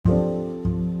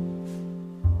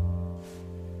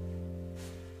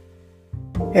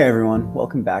Hey everyone,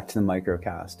 welcome back to the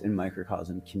Microcast and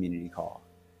Microcosm Community Call.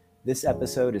 This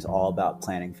episode is all about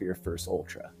planning for your first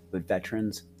ultra, but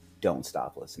veterans, don't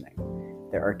stop listening.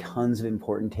 There are tons of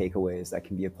important takeaways that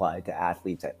can be applied to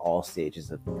athletes at all stages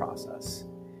of the process.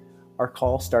 Our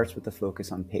call starts with a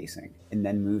focus on pacing and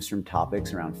then moves from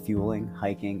topics around fueling,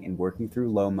 hiking, and working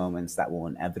through low moments that will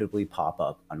inevitably pop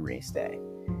up on race day.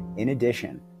 In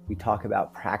addition, we talk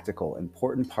about practical,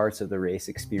 important parts of the race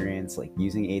experience like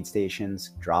using aid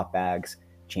stations, drop bags,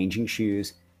 changing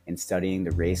shoes, and studying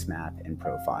the race map and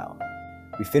profile.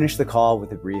 We finish the call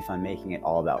with a brief on making it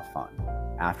all about fun.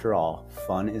 After all,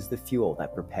 fun is the fuel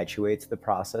that perpetuates the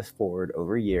process forward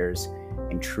over years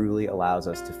and truly allows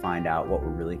us to find out what we're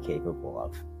really capable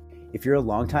of. If you're a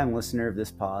longtime listener of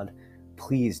this pod,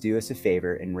 please do us a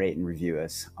favor and rate and review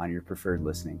us on your preferred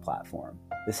listening platform.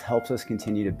 This helps us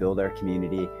continue to build our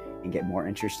community and get more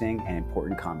interesting and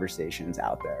important conversations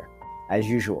out there. As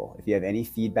usual, if you have any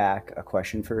feedback, a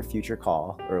question for a future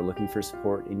call, or are looking for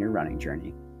support in your running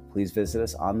journey, please visit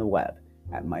us on the web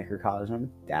at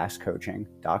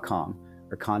microcosm-coaching.com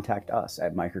or contact us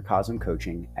at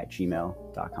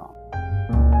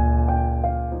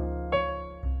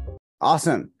microcosmcoaching@gmail.com.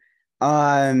 Awesome.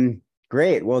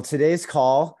 Great. Well, today's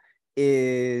call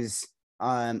is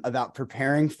about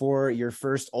preparing for your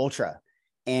first ultra.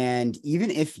 And even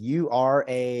if you are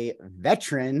a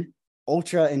veteran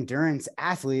ultra endurance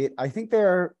athlete, I think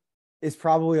there is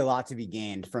probably a lot to be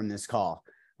gained from this call.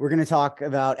 We're going to talk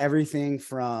about everything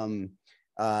from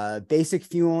basic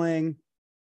fueling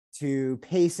to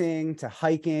pacing to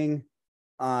hiking,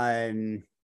 what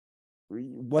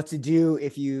to do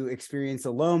if you experience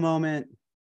a low moment,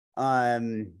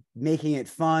 making it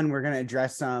fun. We're going to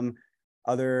address some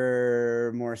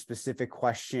other more specific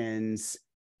questions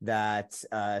that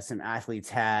some athletes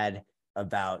had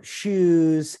about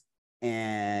shoes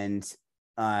and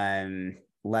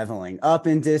leveling up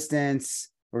in distance.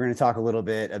 We're going to talk a little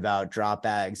bit about drop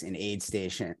bags and aid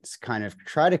stations, kind of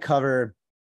try to cover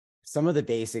some of the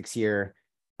basics here.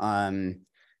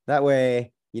 That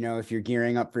way, you know, if you're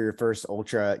gearing up for your first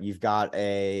ultra, you've got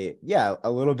a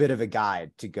little bit of a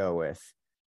guide to go with.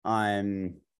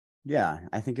 I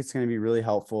think it's going to be really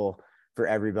helpful for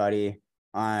everybody.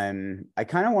 I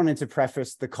kind of wanted to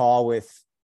preface the call with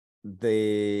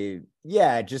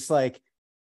just like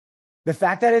the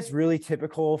fact that it's really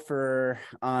typical for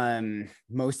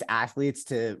most athletes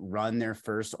to run their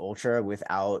first ultra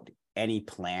without any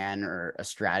plan or a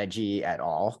strategy at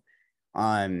all.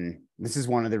 This is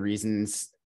one of the reasons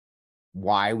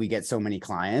why we get so many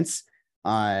clients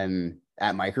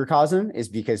at Microcosm, is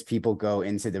because people go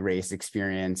into the race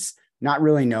experience not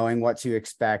really knowing what to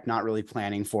expect, not really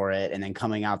planning for it, and then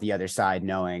coming out the other side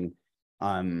knowing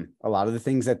a lot of the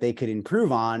things that they could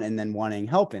improve on and then wanting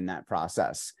help in that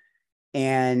process.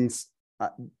 And,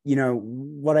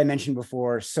 what I mentioned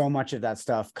before, so much of that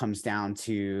stuff comes down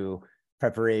to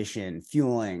preparation,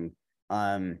 fueling,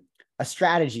 a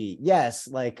strategy. Yes,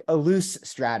 like a loose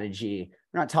strategy.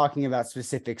 We're not talking about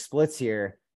specific splits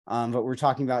here, but we're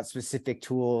talking about specific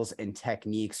tools and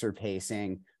techniques for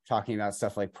pacing, talking about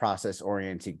stuff like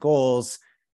process-oriented goals,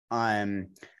 the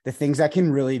things that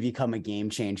can really become a game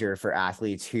changer for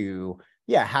athletes who,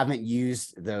 haven't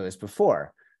used those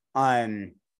before.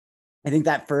 I think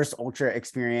that first ultra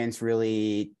experience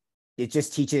really, it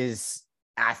just teaches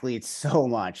athletes so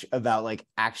much about like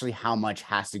actually how much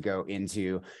has to go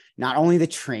into not only the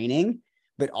training,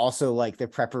 but also like the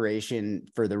preparation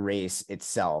for the race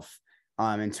itself,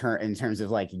 in terms of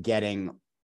like getting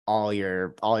all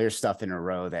your stuff in a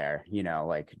row there,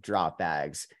 like drop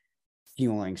bags,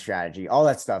 fueling strategy, all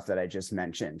that stuff that I just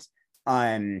mentioned.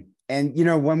 And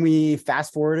when we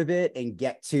fast forward a bit and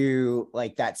get to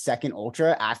like that second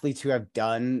ultra, athletes who have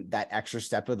done that extra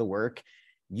step of the work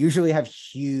usually have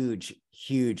huge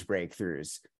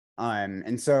breakthroughs.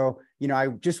 And so, I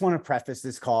just want to preface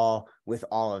this call with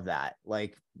all of that.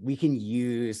 Like, we can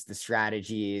use the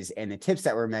strategies and the tips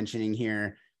that we're mentioning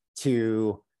here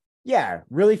to,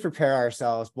 really prepare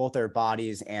ourselves, both our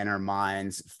bodies and our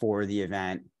minds, for the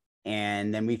event.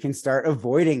 And then we can start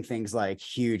avoiding things like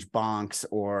huge bonks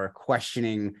or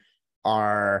questioning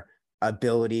our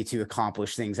ability to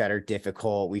accomplish things that are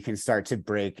difficult. We can start to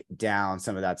break down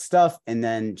some of that stuff and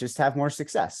then just have more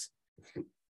success.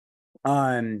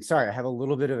 Sorry, I have a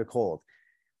little bit of a cold.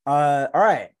 All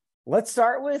right, let's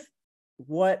start with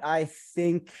what I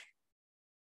think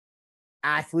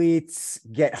athletes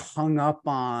get hung up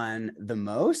on the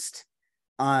most,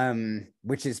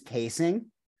 which is pacing,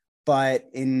 but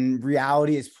in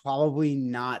reality is probably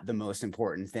not the most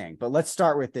important thing. But let's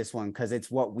start with this one because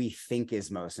it's what we think is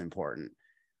most important.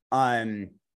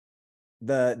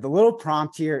 the little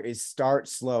prompt here is start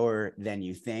slower than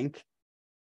you think,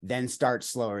 then start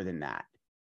slower than that.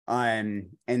 And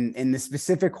the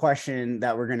specific question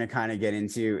that we're going to kind of get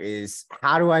into is,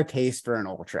 how do I pace for an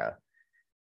ultra?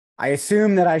 I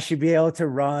assume that I should be able to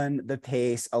run the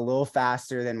pace a little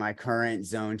faster than my current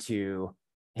zone 2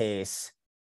 pace,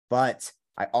 but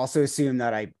I also assume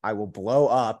that I will blow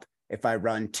up if I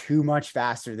run too much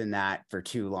faster than that for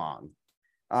too long.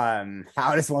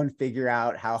 How does one figure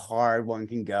out how hard one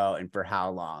can go and for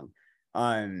how long?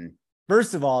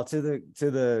 First of all, to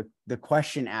the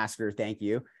question asker, thank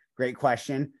you. Great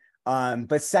question.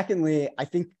 But secondly, I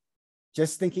think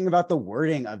just thinking about the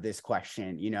wording of this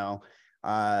question,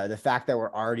 the fact that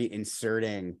we're already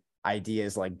inserting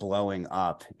ideas like blowing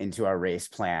up into our race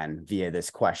plan via this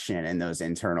question and those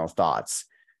internal thoughts.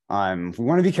 We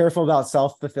want to be careful about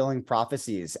self-fulfilling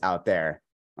prophecies out there.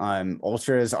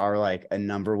 Ultras are like a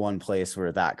 #1 place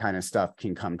where that kind of stuff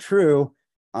can come true.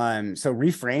 So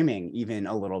reframing even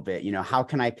a little bit, how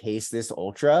can I pace this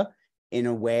ultra in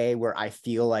a way where I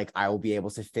feel like I will be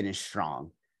able to finish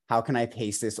strong? How can I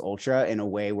pace this ultra in a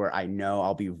way where I know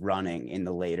I'll be running in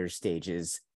the later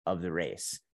stages of the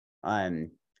race?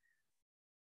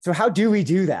 So how do we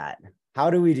do that? How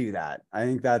do we do that? I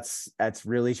think that's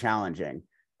really challenging.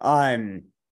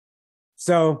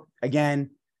 So again,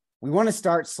 we want to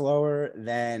start slower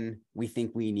than we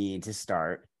think we need to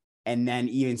start, and then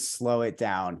even slow it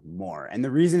down more. And the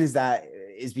reason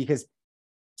is because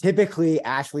typically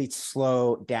athletes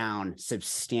slow down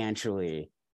substantially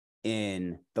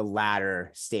in the latter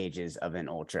stages of an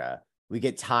ultra. We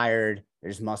get tired,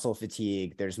 there's muscle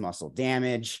fatigue, there's muscle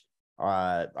damage,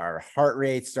 our heart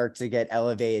rate starts to get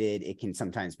elevated. It can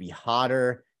sometimes be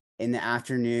hotter in the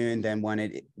afternoon than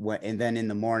and then in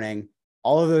the morning.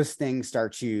 All of those things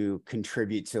start to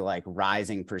contribute to like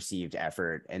rising perceived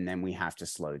effort, and then we have to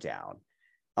slow down.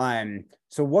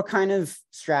 So what kind of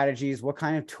strategies, what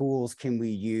kind of tools can we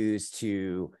use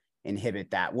to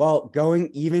inhibit that? Well, going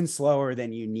even slower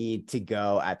than you need to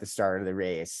go at the start of the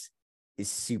race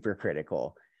is super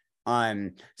critical.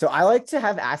 So I like to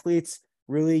have athletes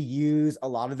really use a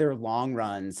lot of their long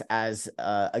runs as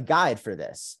a guide for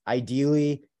this.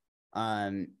 Ideally,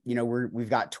 we've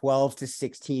got 12 to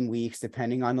 16 weeks,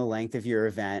 depending on the length of your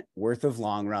event, worth of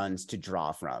long runs to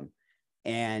draw from.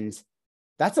 And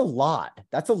that's a lot.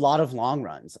 That's a lot of long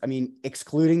runs. I mean,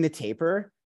 excluding the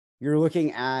taper, you're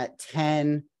looking at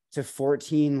 10 to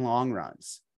 14 long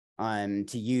runs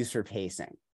to use for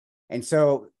pacing. And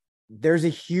so there's a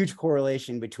huge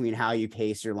correlation between how you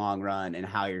pace your long run and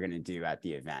how you're going to do at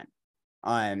the event.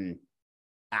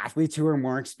 Athletes who are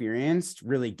more experienced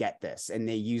really get this, and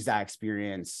they use that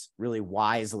experience really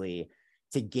wisely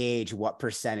to gauge what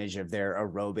percentage of their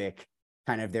aerobic,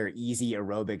 kind of their easy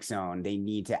aerobic zone they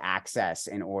need to access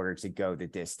in order to go the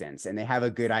distance. And they have a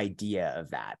good idea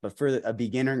of that. But for a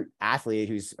beginner athlete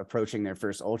who's approaching their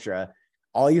first ultra,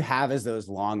 all you have is those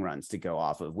long runs to go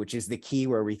off of, which is the key,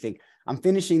 where we think, I'm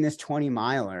finishing this 20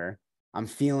 miler, I'm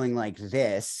feeling like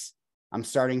this, I'm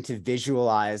starting to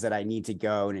visualize that I need to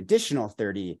go an additional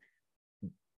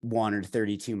 31 or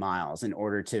 32 miles in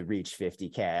order to reach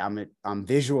 50K. I'm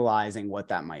visualizing what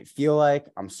that might feel like.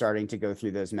 I'm starting to go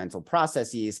through those mental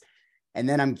processes. And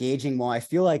then I'm gauging, well, I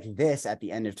feel like this at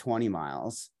the end of 20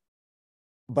 miles,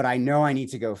 but I know I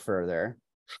need to go further.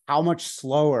 How much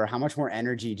slower, how much more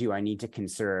energy do I need to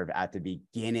conserve at the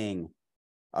beginning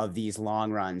of these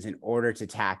long runs in order to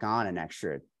tack on an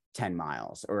extra 10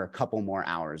 miles or a couple more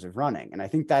hours of running? And I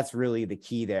think that's really the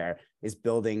key there, is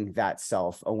building that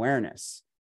self-awareness.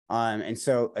 And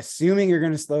so assuming you're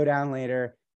going to slow down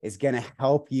later is going to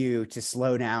help you to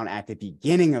slow down at the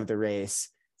beginning of the race,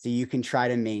 so you can try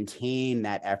to maintain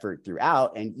that effort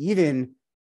throughout and even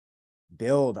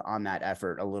build on that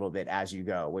effort a little bit as you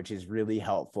go, which is really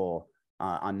helpful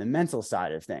on the mental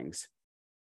side of things.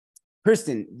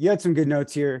 Kristen, you had some good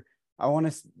notes here. I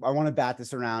want to bat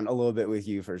this around a little bit with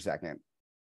you for a second.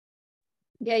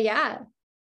 Yeah.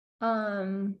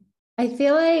 I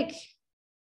feel like,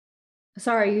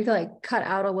 sorry, you like cut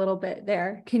out a little bit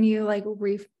there. Can you like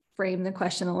reframe the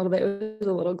question a little bit? It was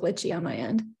a little glitchy on my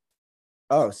end.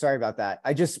 Oh, sorry about that.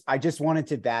 I just wanted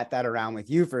to bat that around with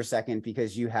you for a second,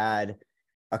 because you had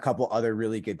a couple other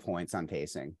really good points on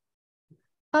pacing.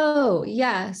 Oh,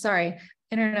 yeah. Sorry.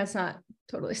 Internet's not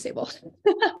totally stable.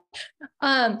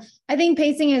 I think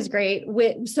pacing is great.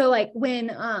 So like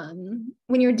when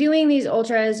you're doing these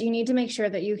ultras, you need to make sure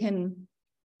that you can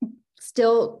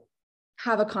still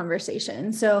have a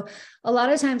conversation. So a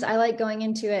lot of times I like going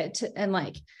into it and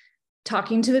like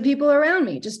talking to the people around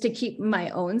me just to keep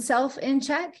my own self in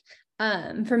check.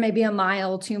 for maybe a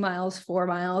mile, 2 miles, 4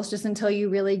 miles, just until you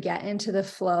really get into the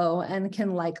flow and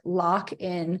can like lock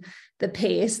in the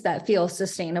pace that feels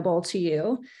sustainable to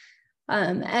you.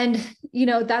 And, you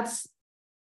know, that's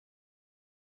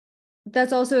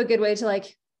also a good way to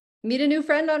like meet a new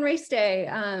friend on race day,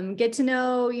 get to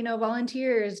know, you know,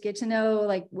 volunteers, get to know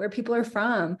like where people are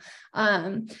from.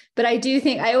 But I do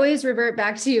think I always revert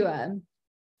back to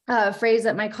a phrase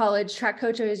that my college track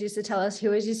coach always used to tell us. He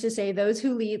always used to say, those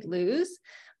who lead lose.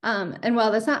 And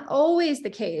while that's not always the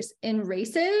case in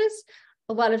races,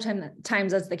 a lot of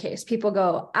times that's the case. People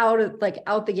go out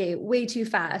the gate way too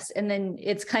fast. And then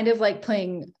it's kind of like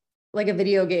playing like a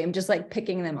video game, just like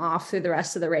picking them off through the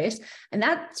rest of the race. And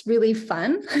that's really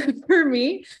fun for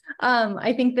me.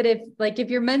 I think that if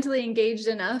you're mentally engaged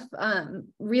enough,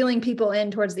 reeling people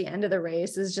in towards the end of the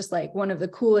race is just like one of the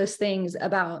coolest things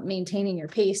about maintaining your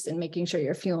pace and making sure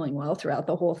you're fueling well throughout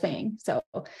the whole thing. So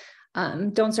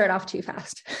don't start off too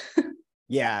fast.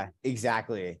 Yeah,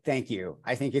 exactly. Thank you.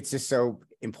 I think it's just so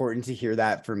important to hear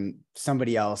that from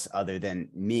somebody else other than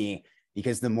me,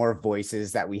 because the more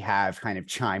voices that we have kind of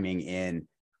chiming in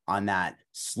on that,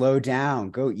 slow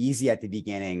down, go easy at the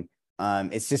beginning.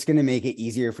 It's just going to make it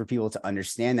easier for people to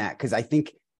understand that. Cause I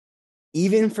think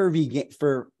even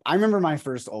I remember my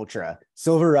first ultra,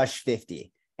 Silver Rush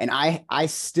 50. And I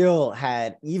still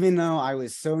had, even though I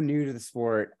was so new to the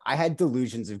sport, I had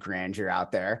delusions of grandeur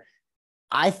out there.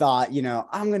 I thought, you know,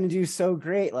 I'm going to do so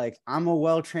great. Like I'm a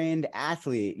well-trained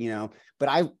athlete, you know,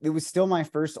 but it was still my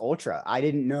first ultra. I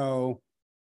didn't know,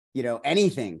 you know,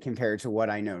 anything compared to what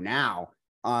I know now,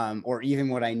 or even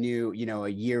what I knew, you know, a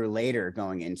year later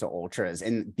going into ultras,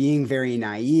 and being very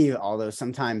naive, although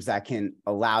sometimes that can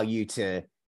allow you to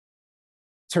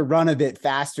run a bit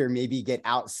faster, maybe get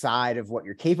outside of what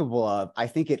you're capable of. I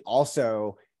think it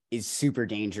also is super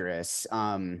dangerous.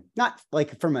 Not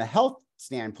like from a health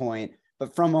standpoint,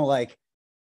 but from a like,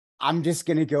 I'm just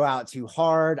going to go out too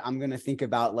hard. I'm going to think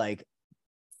about like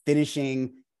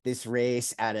finishing this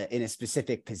race in a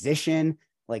specific position.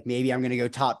 Like maybe I'm going to go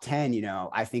top 10, you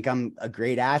know, I think I'm a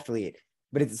great athlete,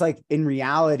 but it's like in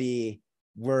reality,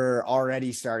 we're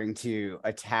already starting to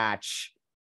attach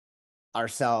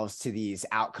ourselves to these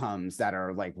outcomes that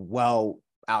are like well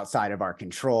outside of our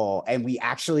control. And we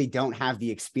actually don't have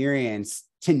the experience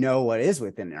to know what is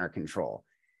within our control.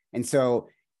 And so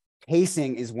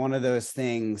pacing is one of those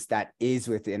things that is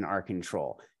within our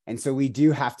control. And so we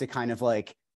do have to kind of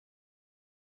like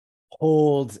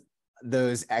hold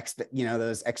those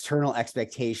those external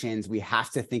expectations. We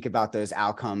have to think about those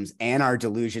outcomes and our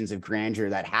delusions of grandeur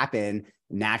that happen,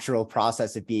 natural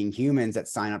process of being humans that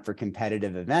sign up for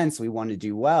competitive events. We want to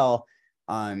do well.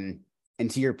 And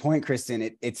to your point,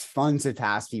 Kristen, it's fun to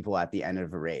pass people at the end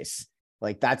of a race.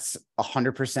 Like that's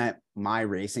 100% my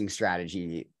racing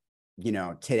strategy, you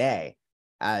know, today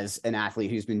as an athlete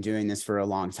who's been doing this for a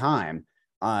long time.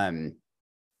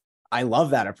 I love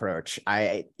that approach.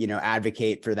 I, you know,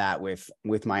 advocate for that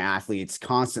with my athletes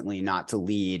constantly, not to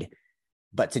lead,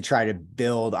 but to try to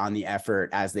build on the effort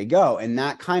as they go. And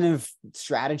that kind of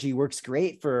strategy works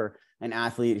great for an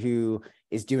athlete who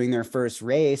is doing their first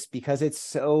race, because it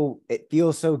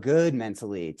feels so good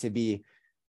mentally to be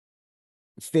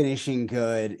finishing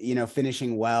good, you know,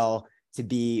 finishing well, to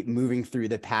be moving through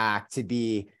the pack, to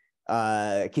be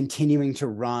continuing to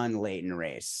run late in the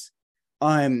race.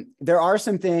 There are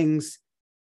some things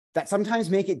that sometimes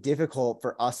make it difficult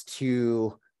for us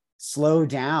to slow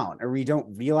down, or we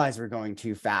don't realize we're going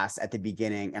too fast at the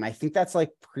beginning. And I think that's like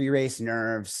pre-race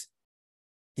nerves,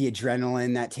 the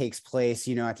adrenaline that takes place,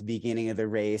 you know, at the beginning of the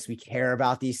race. We care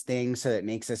about these things, so it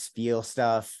makes us feel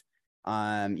stuff.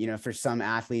 You know, for some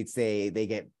athletes, they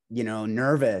get, you know,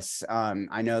 nervous.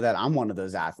 I know that I'm one of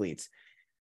those athletes.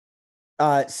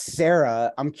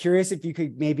 Sarah, I'm curious if you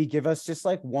could maybe give us just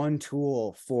like one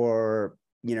tool for,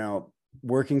 you know,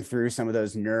 working through some of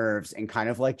those nerves and kind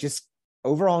of like just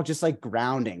overall, just like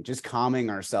grounding, just calming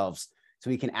ourselves so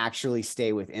we can actually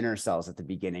stay within ourselves at the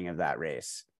beginning of that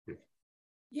race.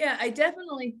 Yeah, I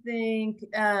definitely think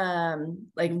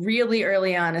like really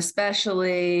early on,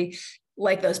 especially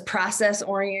like those process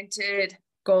oriented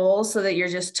goals, so that you're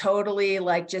just totally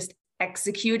like just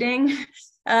executing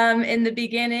in the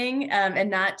beginning and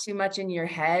not too much in your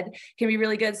head, can be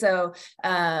really good. So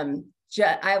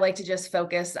I like to just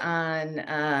focus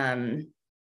on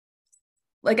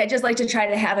like, I just like to try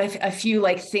to have a few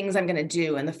like things I'm going to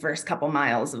do in the first couple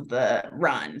miles of the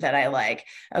run that I like.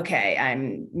 Okay,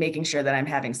 I'm making sure that I'm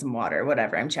having some water,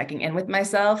 whatever. I'm checking in with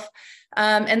myself.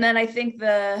 And then I think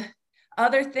the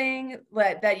other thing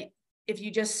that if you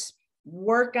just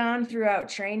work on throughout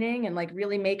training and like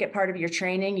really make it part of your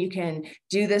training, you can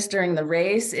do this during the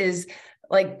race, is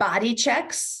like body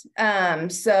checks.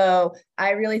 So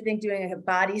I really think doing a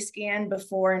body scan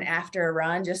before and after a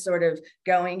run, just sort of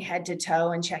going head to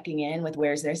toe and checking in with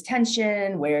where's there's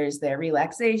tension, where's there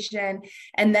relaxation,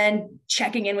 and then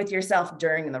checking in with yourself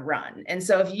during the run. And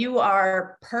so if you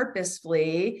are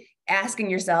purposefully asking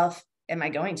yourself, am I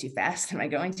going too fast? Am I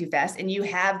going too fast? And you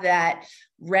have that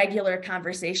regular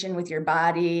conversation with your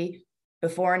body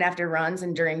before and after runs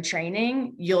and during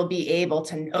training, you'll be able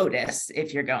to notice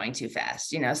if you're going too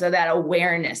fast, so that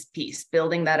awareness piece,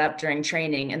 building that up during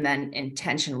training and then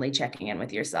intentionally checking in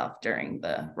with yourself during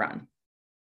the run.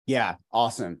 Yeah.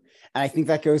 Awesome. And I think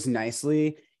that goes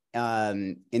nicely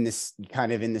in this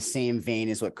kind of in the same vein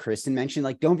as what Kristen mentioned.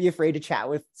 Like, don't be afraid to chat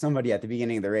with somebody at the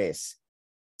beginning of the race,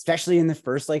 especially in the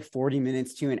first like 40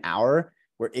 minutes to an hour,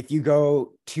 where if you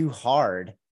go too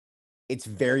hard, it's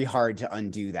very hard to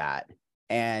undo that.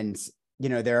 And,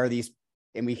 there are these,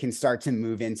 and we can start to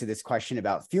move into this question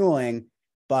about fueling,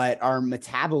 but our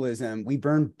metabolism, we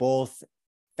burn both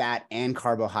fat and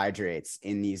carbohydrates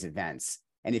in these events.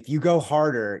 And if you go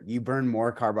harder, you burn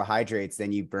more carbohydrates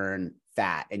than you burn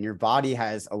fat, and your body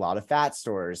has a lot of fat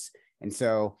stores. And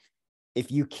so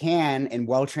if you can, and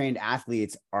well-trained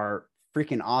athletes are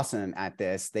freaking awesome at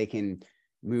this, they can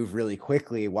move really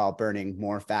quickly while burning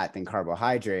more fat than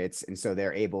carbohydrates. And so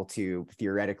they're able to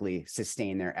theoretically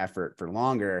sustain their effort for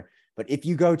longer. But if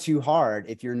you go too hard,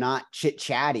 if you're not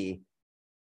chit-chatty,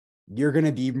 you're going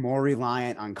to be more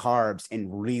reliant on carbs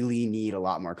and really need a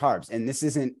lot more carbs. And this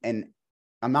isn't, and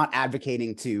I'm not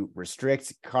advocating to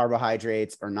restrict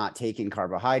carbohydrates or not taking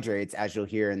carbohydrates, as you'll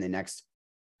hear in the next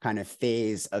kind of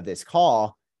phase of this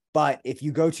call. But if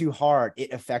you go too hard,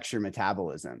 it affects your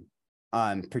metabolism.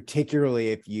 Particularly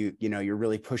if you're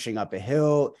really pushing up a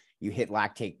hill, you hit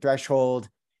lactate threshold,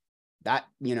 that,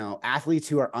 athletes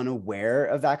who are unaware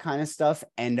of that kind of stuff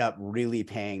end up really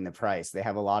paying the price. They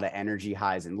have a lot of energy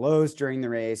highs and lows during the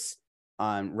race,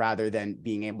 rather than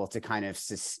being able to kind of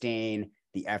sustain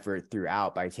the effort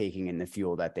throughout by taking in the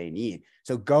fuel that they need.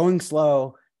 So going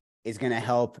slow is going to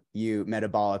help you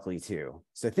metabolically too.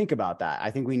 So think about that.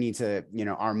 I think we need to,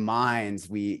 our minds,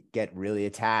 we get really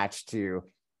attached to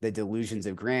the delusions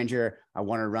of grandeur. I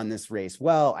want to run this race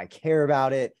well. I care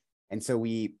about it. And so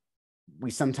we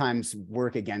sometimes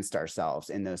work against ourselves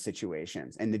in those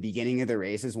situations. And the beginning of the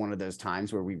race is one of those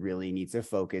times where we really need to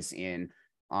focus in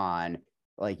on,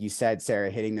 like you said,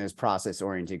 Sarah, hitting those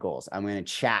process-oriented goals. I'm going to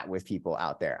chat with people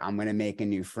out there. I'm going to make a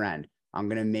new friend. I'm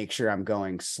going to make sure I'm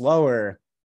going slower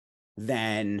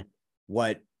than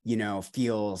what,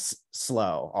 feels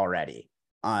slow already,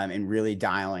 and really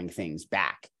dialing things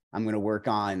back. I'm going to work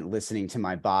on listening to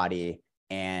my body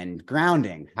and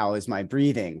grounding. How is my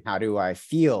breathing? How do I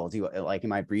feel?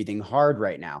 Am I breathing hard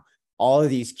right now? All of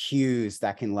these cues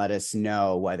that can let us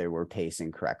know whether we're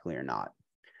pacing correctly or not.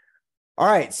 All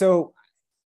right. So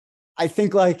I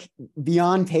think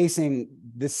beyond pacing,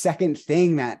 the second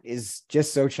thing that is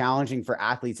just so challenging for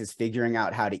athletes is figuring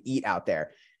out how to eat out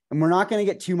there. And we're not going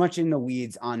to get too much in the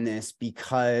weeds on this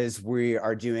because we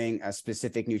are doing a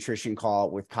specific nutrition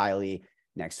call with Kylie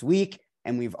next week.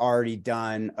 And we've already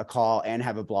done a call and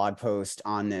have a blog post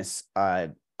on this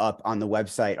up on the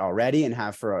website already, and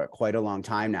have for quite a long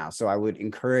time now. So I would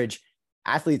encourage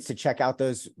athletes to check out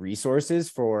those resources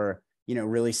for,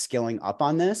 really skilling up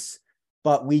on this.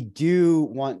 But we do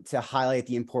want to highlight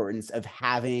the importance of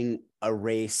having a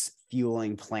race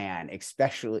fueling plan,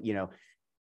 especially,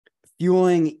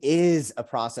 fueling is a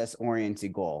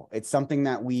process-oriented goal. It's something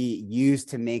that we use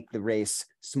to make the race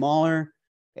smaller.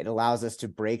 It allows us to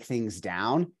break things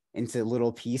down into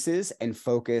little pieces and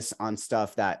focus on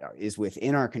stuff that is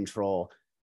within our control,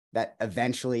 that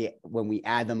eventually, when we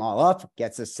add them all up,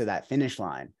 gets us to that finish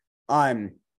line.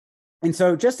 And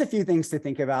so just a few things to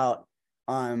think about.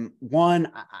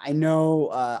 One, I know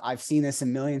I've seen this a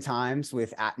million times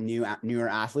with newer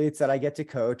athletes that I get to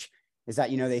coach, is that,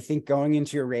 they think going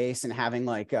into a race and having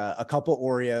like a couple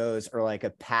Oreos or like a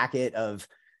packet of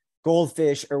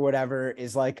Goldfish or whatever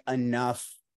is like enough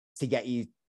to get you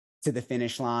to the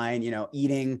finish line.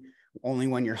 Eating only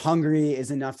when you're hungry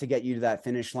is enough to get you to that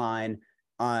finish line.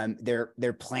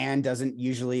 Their plan doesn't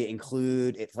usually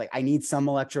include, it's like, I need some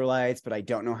electrolytes, but I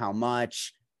don't know how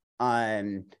much.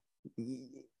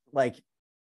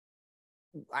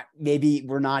 Maybe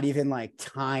we're not even like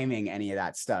timing any of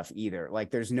that stuff either.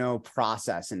 Like there's no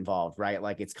process involved, right?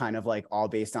 Like it's kind of like all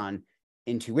based on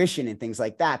intuition and things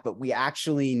like that. But we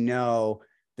actually know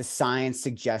the science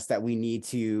suggests that we need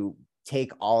to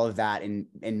take all of that and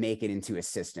make it into a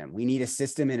system. We need a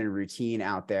system and a routine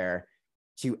out there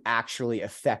to actually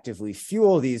effectively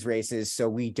fuel these races so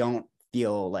we don't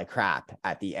feel like crap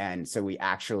at the end. So we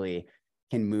actually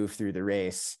can move through the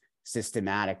race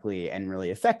systematically and really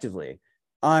effectively.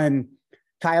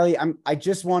 Kylie, I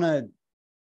just want to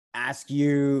ask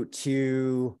you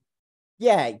to,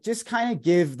 just kind of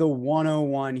give the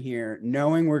 101 here,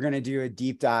 knowing we're going to do a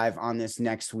deep dive on this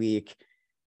next week.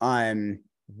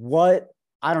 What,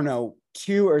 I don't know,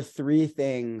 2 or 3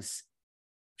 things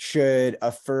should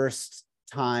a first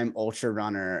time ultra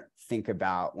runner think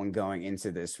about when going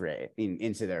into this race,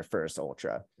 into their first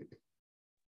ultra?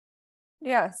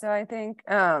 Yeah, so I think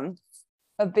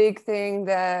a big thing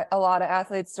that a lot of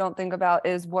athletes don't think about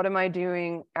is, what am I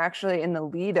doing actually in the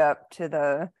lead up to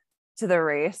the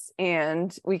race?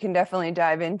 And we can definitely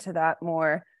dive into that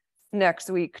more next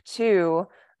week too.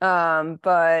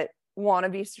 But want to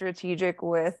be strategic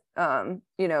with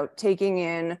taking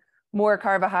in more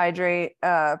carbohydrate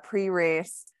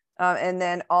pre-race, and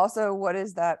then also, what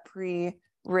is that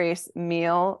pre-race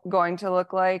meal going to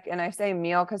look like? And I say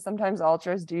meal because sometimes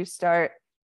ultras do start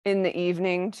in the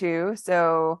evening too,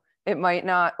 so it might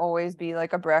not always be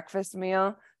like a breakfast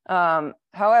meal.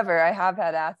 However, I have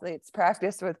had athletes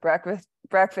practice with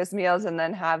breakfast meals and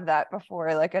then have that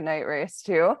before like a night race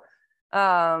too.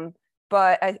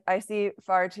 But I see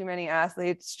far too many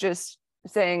athletes just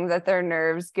saying that their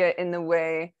nerves get in the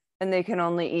way and they can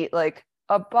only eat like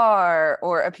a bar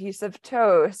or a piece of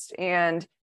toast, and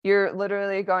you're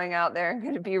literally going out there and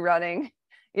going to be running,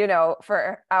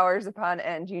 for hours upon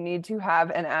end. You need to have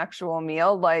an actual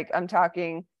meal, like I'm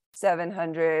talking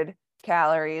 700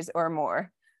 calories or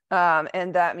more.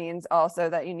 And that means also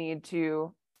that you need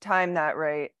to time that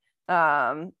right.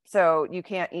 So you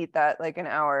can't eat that like an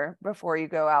hour before you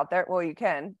go out there. Well, you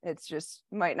can, it's just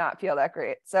might not feel that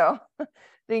great. So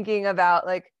thinking about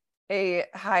like a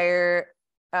higher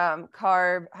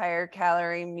carb, higher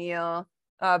calorie meal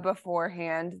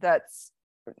beforehand,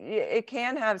 it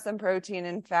can have some protein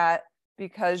and fat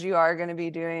because you are going to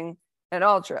be doing an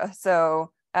ultra.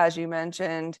 So as you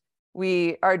mentioned,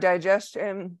 our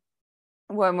digestion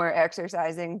when we're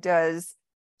exercising does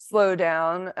slow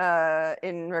down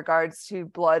in regards to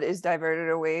blood is diverted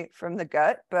away from the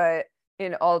gut, but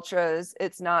in ultras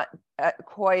it's not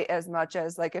quite as much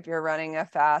as like if you're running a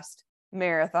fast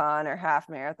marathon or half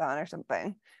marathon or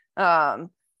something.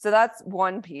 So that's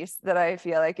one piece that I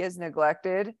feel like is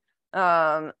neglected.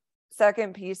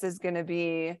 Second piece is going to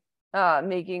be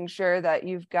making sure that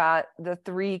you've got the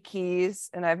 3 keys,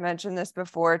 and I've mentioned this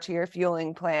before, to your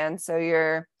fueling plan. So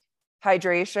your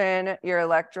hydration, your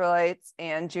electrolytes,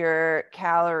 and your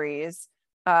calories.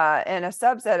 And a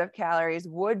subset of calories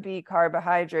would be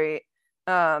carbohydrate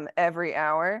every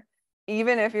hour.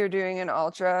 Even if you're doing an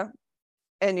ultra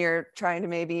and you're trying to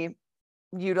maybe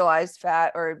utilize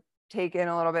fat or take in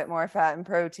a little bit more fat and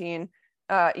protein,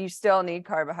 you still need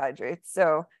carbohydrates.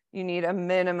 So you need a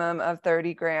minimum of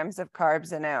 30 grams of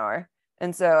carbs an hour.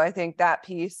 And so I think that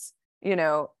piece,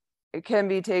 it can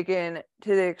be taken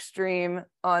to the extreme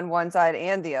on one side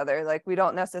and the other. Like we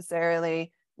don't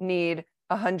necessarily need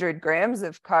 100 grams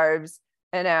of carbs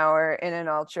an hour in an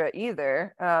ultra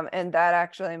either. And that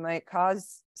actually might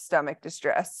cause stomach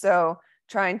distress. So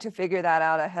trying to figure that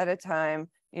out ahead of time,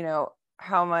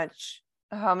 how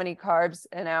many carbs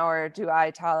an hour do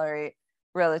I tolerate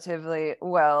relatively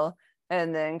well?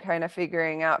 And then kind of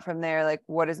figuring out from there, like,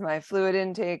 what is my fluid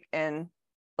intake and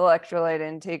electrolyte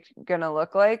intake going to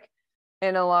look like?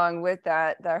 And along with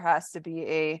that, there has to be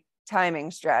a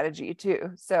timing strategy too.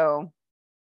 So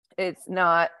it's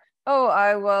not,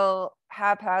 I will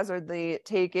haphazardly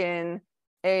take in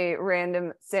a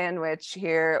random sandwich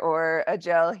here or a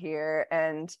gel here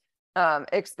and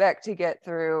expect to get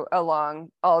through a long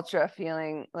ultra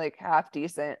feeling like half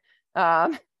decent.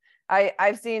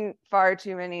 I've seen far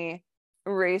too many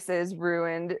races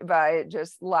ruined by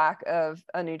just lack of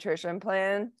a nutrition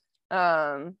plan.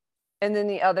 And then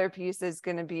the other piece is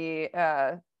going to be,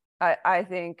 I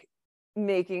think,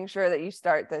 making sure that you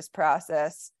start this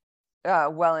process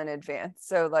well in advance.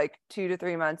 So like 2 to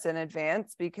 3 months in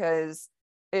advance, because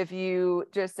if you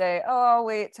just say, I'll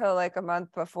wait till like a month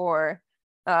before,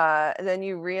 then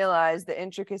you realize the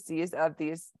intricacies of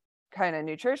these kind of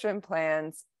nutrition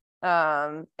plans.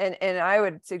 And I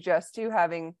would suggest too,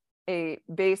 having a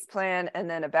base plan and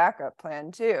then a backup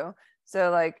plan too.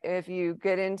 So like if you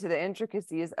get into the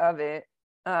intricacies of it,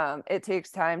 it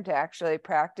takes time to actually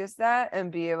practice that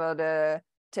and be able to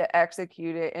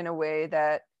execute it in a way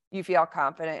that you feel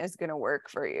confident is going to work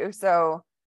for you. So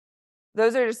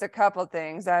those are just a couple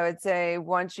things I would say.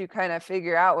 Once you kind of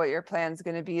figure out what your plan is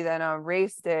going to be, then on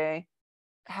race day,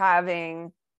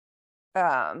 having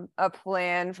a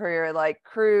plan for your like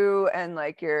crew and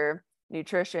like your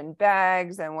nutrition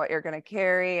bags and what you're going to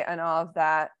carry and all of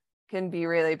that can be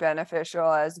really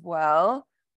beneficial as well,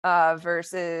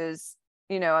 versus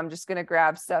I'm just going to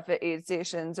grab stuff at aid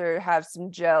stations or have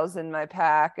some gels in my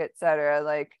pack, etc.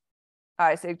 Like,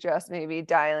 I suggest maybe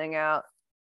dialing out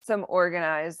some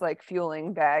organized like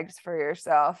fueling bags for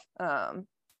yourself,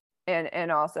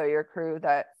 and also your crew,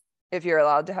 that if you're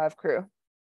allowed to have crew.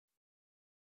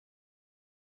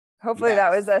 Hopefully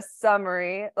that was a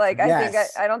summary. Like,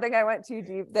 I don't think I went too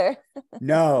deep there.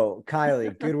 No,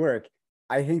 Kylie, good work.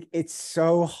 I think it's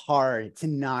so hard to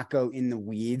not go in the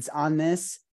weeds on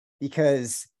this,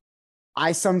 because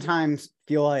I sometimes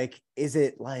feel like, is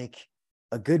it like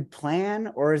a good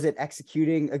plan, or is it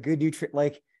executing a good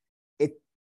like it,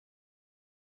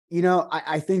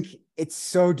 I think it's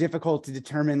so difficult to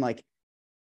determine, like,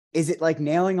 is it like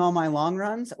nailing all my long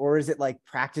runs, or is it like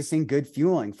practicing good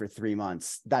fueling for 3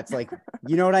 months? That's like,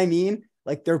 you know what I mean?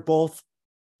 Like, they're both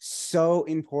so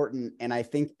important. And I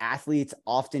think athletes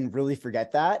often really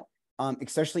forget that,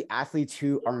 especially athletes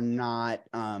who are not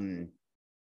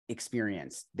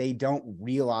experienced. They don't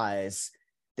realize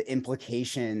the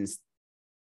implications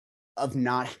of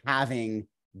not having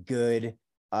good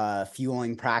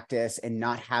fueling practice and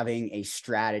not having a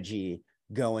strategy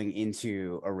going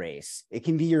into a race. It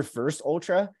can be your first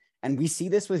ultra, and we see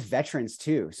this with veterans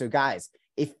too. So guys,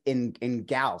 if in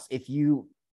gals, if you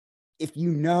think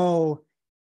you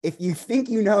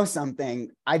know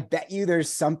something, I bet you there's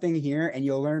something here, and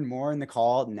you'll learn more in the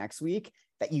call next week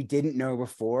that you didn't know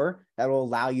before, that will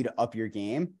allow you to up your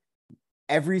game.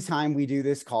 Every time we do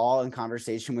this call and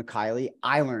conversation with Kylie,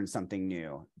 I learn something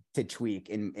new to tweak.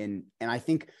 And I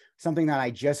think something that I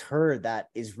just heard that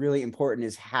is really important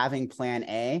is having plan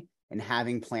A and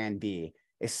having plan B,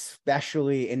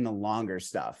 especially in the longer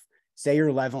stuff. Say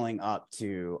you're leveling up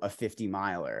to a 50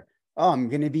 miler. Oh, I'm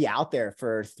going to be out there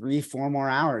for 3-4 more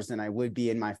hours than I would be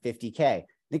in my 50K.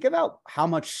 Think about how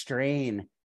much strain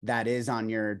that is on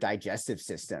your digestive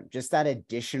system, just that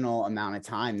additional amount of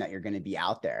time that you're going to be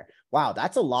out there. Wow,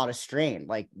 that's a lot of strain.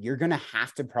 Like, you're going to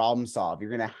have to problem solve.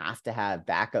 You're going to have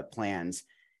backup plans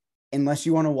unless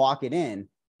you want to walk it in.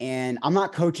 And I'm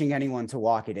not coaching anyone to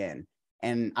walk it in.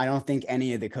 And I don't think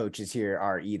any of the coaches here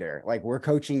are either. Like, we're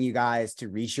coaching you guys to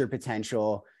reach your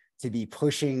potential, to be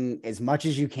pushing as much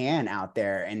as you can out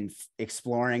there and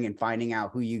exploring and finding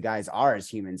out who you guys are as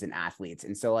humans and athletes.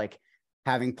 And so, like,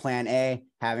 having plan A,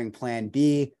 having plan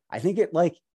B, I think it,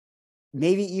 like,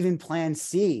 maybe even plan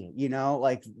C,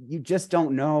 like, you just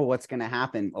don't know what's going to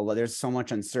happen. Although there's so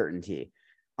much uncertainty.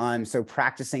 So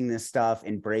practicing this stuff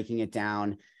and breaking it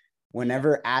down.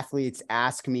 Whenever athletes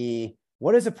ask me,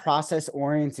 what is a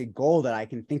process-oriented goal that I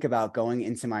can think about going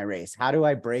into my race? How do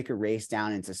I break a race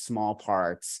down into small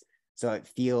parts so it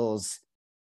feels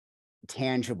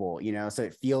tangible, so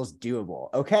it feels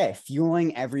doable? Okay,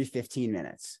 fueling every 15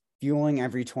 minutes, fueling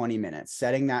every 20 minutes,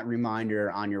 setting that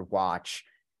reminder on your watch,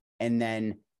 and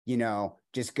then,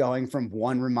 just going from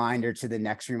one reminder to the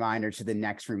next reminder to the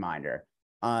next reminder.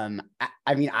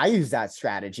 I mean, I use that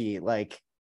strategy, like,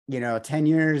 10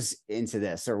 years into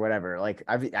this or whatever. Like,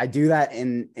 I do that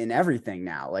in everything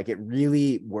now. Like, it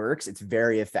really works. It's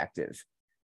very effective.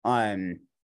 I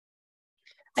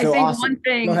think awesome. one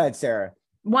thing, go ahead, Sarah.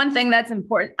 One thing that's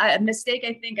important, a mistake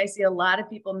I think I see a lot of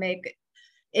people make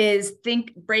is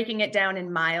breaking it down in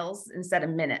miles instead of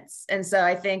minutes. And so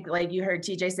I think, like you heard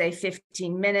TJ say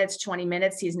 15 minutes, 20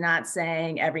 minutes. He's not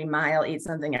saying every mile eat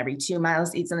something, every 2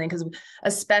 miles eat something, because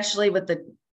especially with the,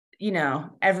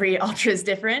 every ultra is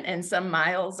different, and some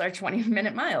miles are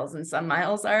 20-minute miles and some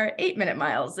miles are 8-minute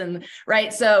miles. And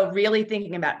right. So really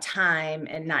thinking about time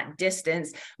and not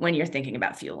distance when you're thinking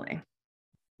about fueling.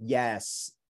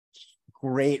 Yes.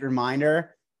 Great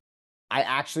reminder. I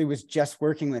actually was just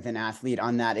working with an athlete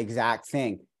on that exact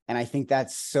thing. And I think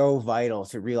that's so vital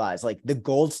to realize, like, the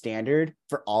gold standard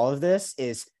for all of this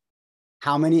is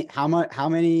how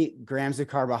many grams of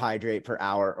carbohydrate per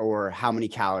hour, or how many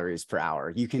calories per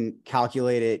hour. You can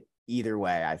calculate it either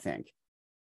way, I think.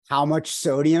 How much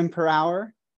sodium per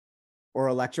hour, or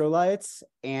electrolytes,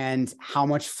 and how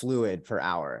much fluid per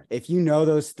hour. If you know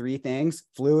those three things,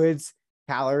 fluids,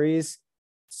 calories,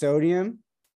 sodium,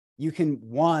 you can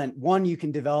you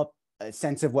can develop a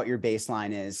sense of what your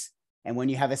baseline is. And when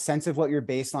you have a sense of what your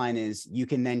baseline is, you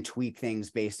can then tweak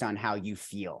things based on how you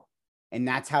feel. And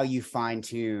that's how you fine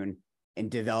tune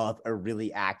and develop a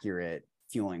really accurate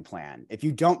fueling plan. If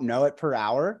you don't know it per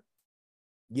hour,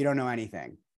 you don't know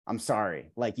anything. I'm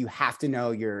sorry. Like, you have to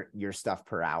know your stuff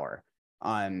per hour.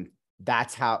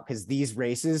 That's how, because these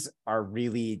races are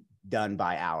really done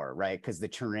by hour, right? Because the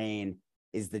terrain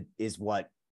is what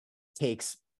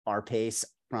takes our pace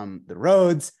from the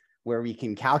roads, where we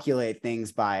can calculate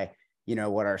things by,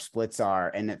 what our splits are,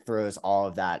 and it throws all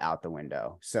of that out the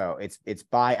window. So it's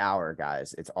by hour,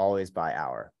 guys. It's always by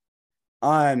hour.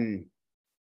 All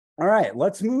right,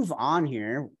 let's move on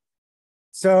here.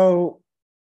 So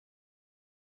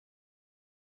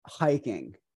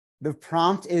hiking. The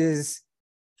prompt is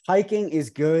hiking is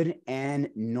good and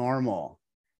normal.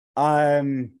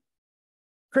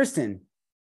 Kristen,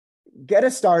 get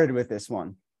us started with this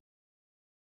one.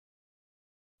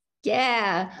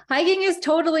 Yeah, hiking is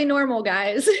totally normal,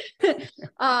 guys.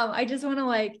 I just want to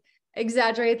like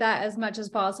exaggerate that as much as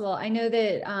possible. I know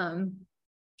that a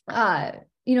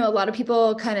lot of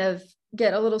people kind of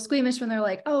get a little squeamish when they're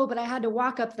like, oh, but I had to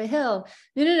walk up the hill.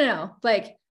 No.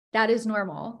 Like that is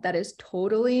normal. That is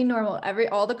totally normal.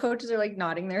 All the coaches are like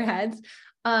nodding their heads.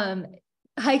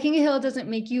 Hiking a hill doesn't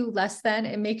make you less than,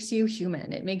 it makes you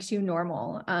human. It makes you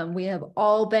normal. We have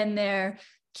all been there.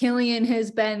 Killian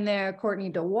has been there. Courtney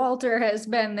Dauwalter has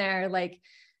been there. Like,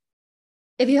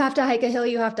 if you have to hike a hill,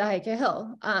 you have to hike a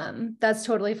hill. That's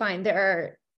totally fine.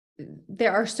 There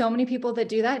are so many people that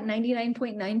do that.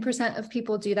 99.9% of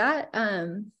people do that.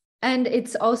 And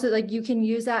it's also like, you can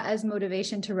use that as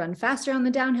motivation to run faster on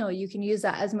the downhill. You can use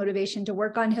that as motivation to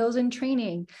work on hills in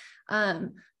training.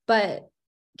 But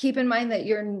keep in mind that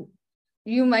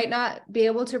you might not be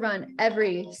able to run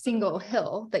every single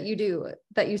hill that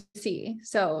you see.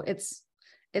 So it's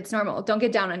normal. Don't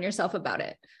get down on yourself about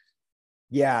it.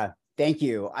 Yeah, thank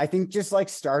you. I think just like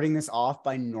starting this off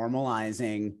by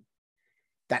normalizing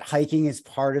that hiking is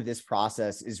part of this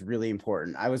process is really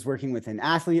important. I was working with an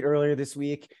athlete earlier this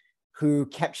week who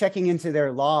kept checking into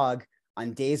their log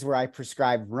on days where I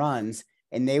prescribed runs,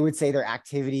 and they would say their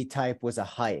activity type was a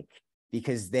hike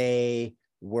because they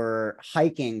were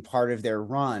hiking part of their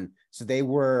run. So they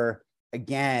were,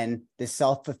 again, the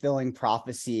self-fulfilling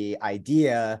prophecy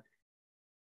idea,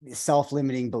 the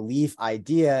self-limiting belief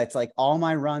idea. It's like all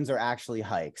my runs are actually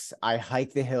hikes. I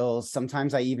hike the hills.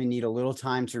 Sometimes I even need a little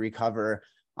time to recover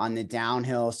on the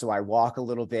downhill. So I walk a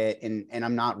little bit and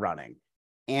I'm not running.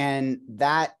 And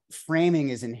that framing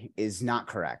is not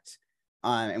correct.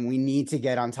 And we need to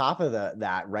get on top of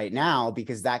that right now,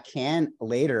 because that can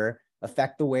later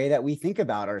affect the way that we think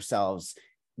about ourselves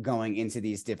going into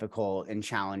these difficult and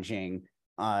challenging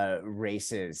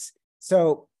races.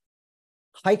 So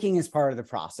hiking is part of the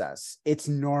process. It's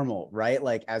normal, right?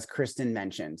 Like, as Kristen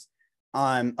mentioned,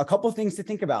 a couple of things to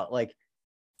think about, like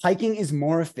hiking is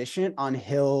more efficient on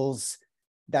hills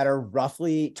that are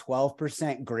roughly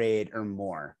 12% grade or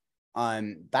more.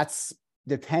 That's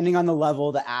depending on the level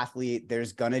of the athlete.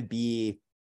 There's going to be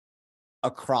a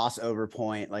crossover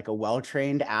point. Like a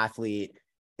well-trained athlete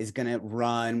is going to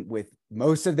run with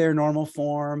most of their normal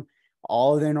form,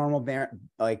 all of their normal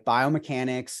like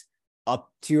biomechanics, up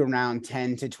to around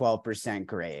 10 to 12%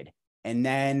 grade. And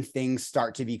then things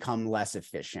start to become less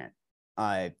efficient.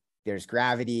 There's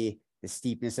gravity, the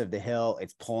steepness of the hill,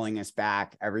 it's pulling us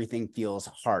back. Everything feels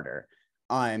harder.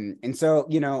 And so,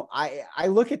 I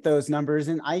look at those numbers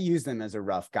and I use them as a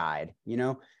rough guide,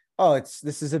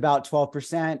 this is about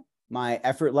 12%. My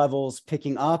effort level's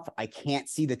picking up. I can't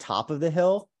see the top of the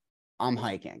hill. I'm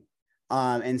hiking.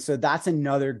 And so that's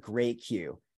another great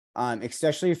cue,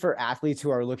 especially for athletes who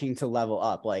are looking to level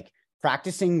up, like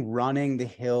practicing running the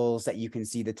hills that you can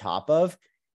see the top of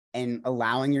and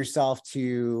allowing yourself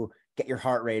to get your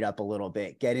heart rate up a little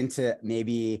bit, get into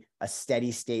maybe a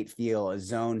steady state feel, a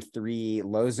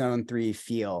low zone 3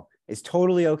 feel is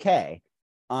totally okay.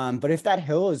 But if that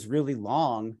hill is really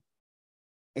long,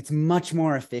 it's much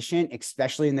more efficient,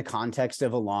 especially in the context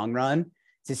of a long run,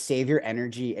 to save your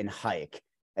energy and hike.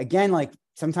 Again, like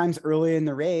sometimes early in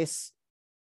the race,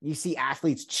 you see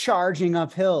athletes charging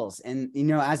up hills. And,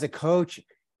 as a coach,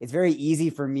 it's very easy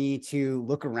for me to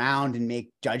look around and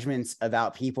make judgments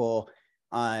about people.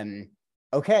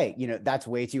 Okay, that's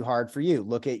way too hard for you.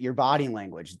 Look at your body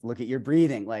language, look at your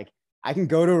breathing. Like, I can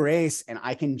go to a race and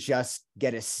I can just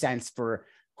get a sense for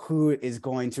who is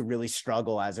going to really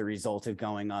struggle as a result of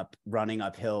running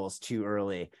up hills too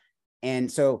early.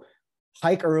 And so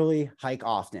hike early, hike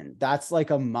often. That's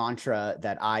like a mantra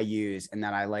that I use and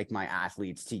that I like my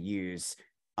athletes to use,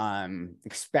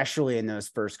 especially in those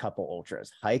first couple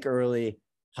ultras. Hike early,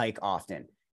 hike often.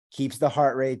 Keeps the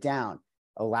heart rate down,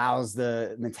 allows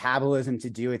the metabolism to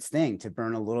do its thing, to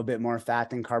burn a little bit more fat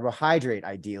than carbohydrate,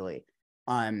 ideally.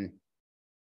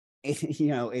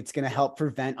 It's going to help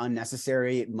prevent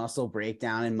unnecessary muscle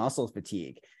breakdown and muscle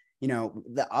fatigue.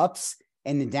 The ups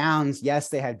and the downs, yes,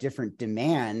 they have different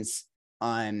demands,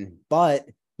 but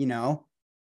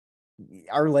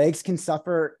our legs can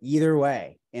suffer either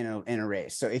way in a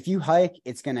race. So if you hike,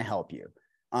 it's going to help you.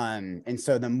 And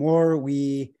so the more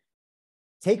we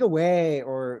take away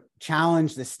or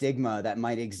challenge the stigma that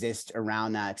might exist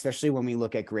around that, especially when we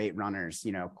look at great runners,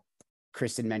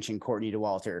 Kristen mentioned Courtney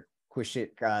Dauwalter.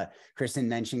 Kristen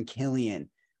mentioned Killian.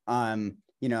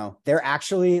 You know, they're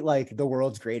actually like the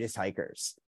world's greatest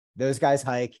hikers. Those guys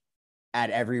hike at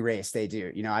every race they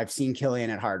do. You know, I've seen Killian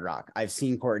at Hard Rock. I've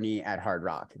seen Courtney at Hard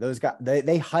Rock. Those guys,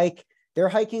 they hike, they're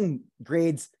hiking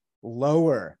grades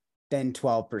lower than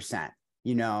 12%,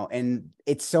 you know, and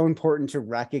it's so important to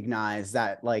recognize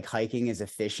that like hiking is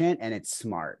efficient and it's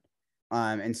smart.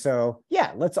 And so,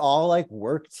 yeah, let's all like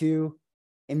work to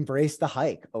embrace the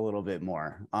hike a little bit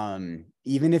more.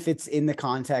 Even if it's in the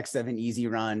context of an easy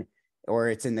run or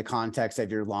it's in the context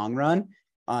of your long run,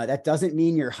 that doesn't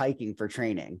mean you're hiking for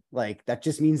training. Like that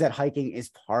just means that hiking is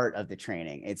part of the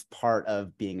training. It's part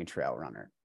of being a trail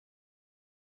runner.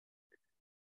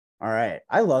 All right.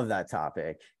 I love that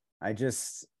topic. I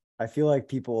feel like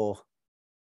people,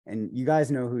 and you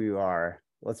guys know who you are.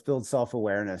 Let's build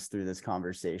self-awareness through this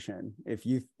conversation. If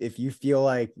you feel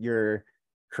like you're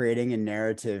creating a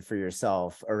narrative for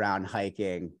yourself around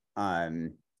hiking,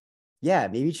 yeah,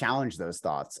 maybe challenge those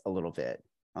thoughts a little bit.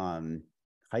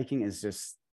 Hiking is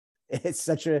just, it's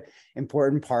such an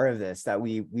important part of this that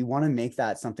we want to make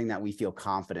that something that we feel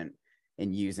confident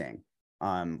in using,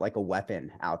 like a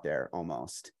weapon out there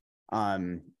almost.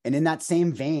 And in that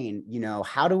same vein, you know,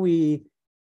 how do we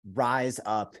rise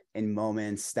up in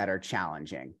moments that are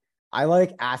challenging? I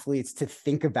like athletes to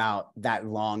think about that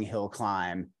long hill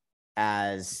climb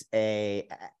as a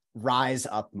rise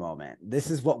up moment.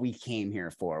 This is what we came here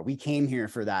for. We came here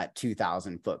for that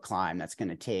 2,000-foot climb that's going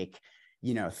to take,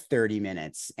 you know, 30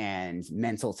 minutes and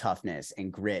mental toughness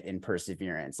and grit and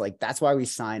perseverance. Like that's why we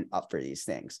sign up for these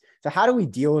things. So how do we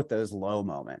deal with those low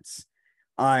moments?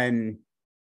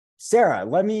 Sarah,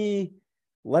 let me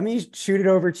shoot it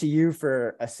over to you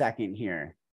for a second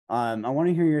here. I want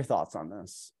to hear your thoughts on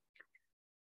this.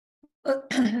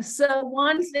 So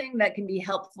one thing that can be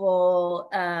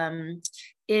helpful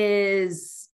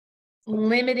is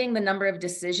limiting the number of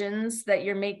decisions that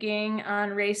you're making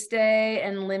on race day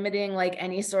and limiting like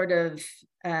any sort of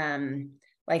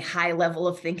like high level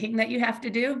of thinking that you have to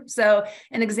do. So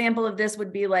an example of this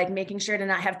would be like making sure to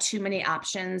not have too many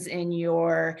options in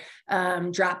your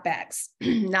drop bags,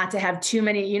 not to have too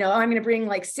many, you know, oh, I'm going to bring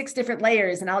like 6 different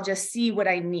layers and I'll just see what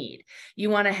I need. You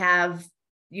want to have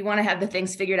the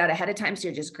things figured out ahead of time. So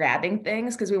you're just grabbing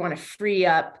things because we want to free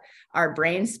up our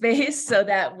brain space so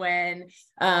that when,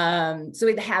 so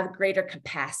we have greater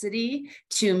capacity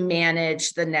to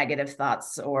manage the negative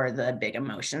thoughts or the big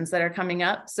emotions that are coming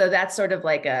up. So that's sort of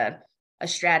like a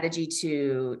strategy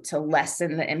to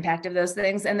lessen the impact of those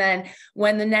things. And then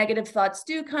when the negative thoughts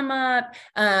do come up,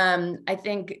 I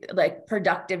think like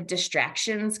productive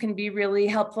distractions can be really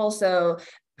helpful. So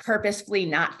purposefully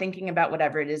not thinking about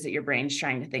whatever it is that your brain's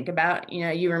trying to think about. You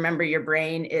know, you remember your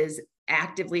brain is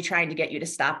actively trying to get you to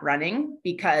stop running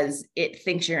because it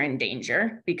thinks you're in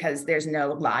danger because there's no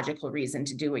logical reason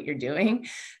to do what you're doing.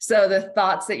 So the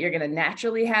thoughts that you're going to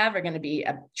naturally have are going to be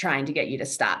trying to get you to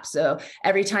stop. So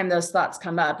every time those thoughts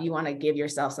come up, you want to give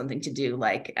yourself something to do,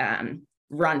 like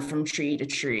run from tree to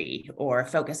tree or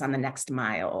focus on the next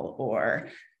mile or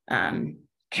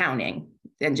counting,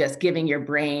 and just giving your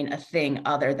brain a thing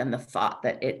other than the thought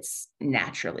that it's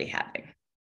naturally having.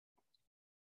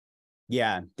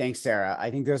 Yeah, thanks, Sarah.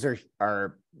 I think those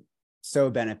are so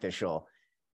beneficial.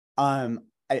 A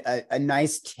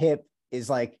nice tip is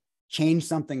like change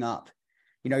something up.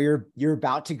 You know, you're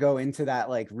about to go into that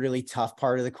like really tough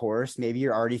part of the course. Maybe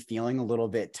you're already feeling a little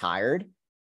bit tired.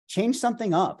 Change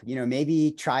something up. You know,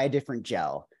 maybe try a different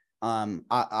gel.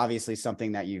 Obviously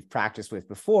something that you've practiced with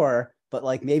before, but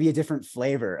like maybe a different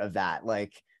flavor of that.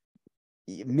 Like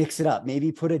mix it up, maybe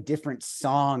put a different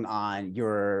song on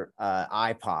your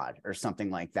iPod or something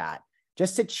like that,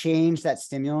 just to change that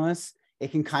stimulus.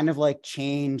 It can kind of like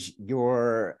change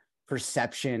your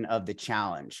perception of the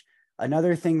challenge.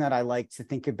 Another thing that I like to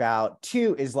think about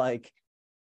too is like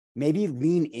maybe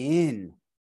lean in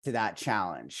to that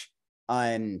challenge.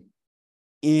 In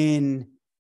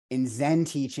Zen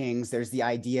teachings, there's the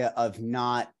idea of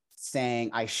not saying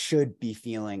I should be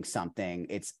feeling something.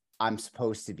 It's I'm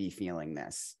supposed to be feeling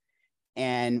this.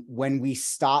 And when we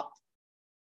stop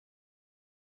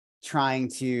trying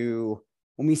to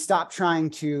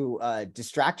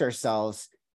distract ourselves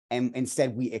and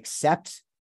instead we accept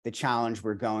the challenge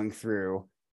we're going through,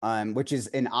 which is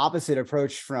an opposite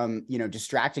approach from, you know,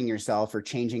 distracting yourself or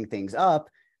changing things up,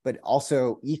 but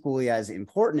also equally as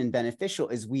important and beneficial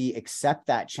is we accept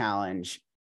that challenge.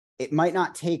 It might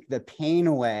not take the pain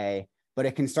away, but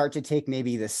it can start to take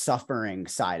maybe the suffering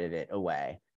side of it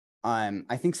away.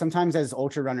 I think sometimes as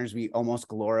ultra runners, we almost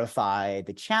glorify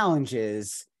the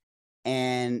challenges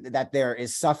and that there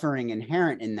is suffering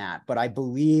inherent in that. But I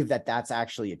believe that that's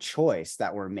actually a choice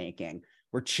that we're making.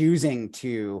 we're choosing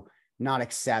to not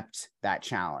accept that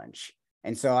challenge.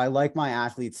 And so I like my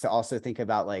athletes to also think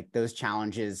about like those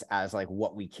challenges as like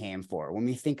what we came for. When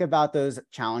we think about those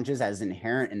challenges as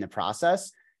inherent in the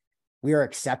process, we are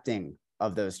accepting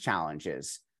of those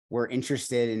challenges. We're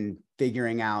interested in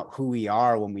figuring out who we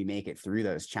are when we make it through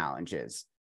those challenges.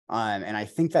 And I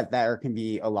think that there can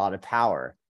be a lot of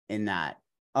power in that.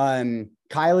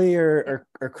 Kylie or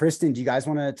Kristen, do you guys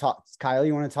want to talk? Kylie,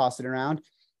 you want to toss it around?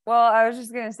 Well, I was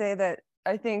just going to say that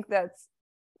I think that's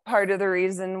part of the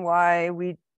reason why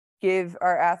we give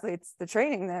our athletes the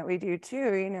training that we do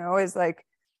too, you know, is like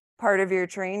part of your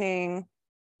training.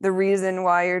 The reason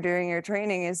why you're doing your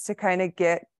training is to kind of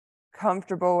get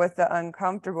comfortable with the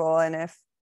uncomfortable. And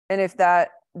if that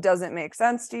doesn't make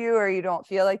sense to you, or you don't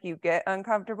feel like you get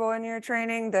uncomfortable in your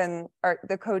training, then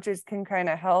the coaches can kind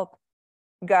of help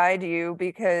guide you,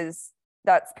 because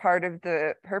that's part of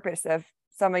the purpose of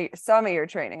some of your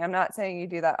training. I'm not saying you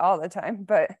do that all the time,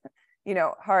 but you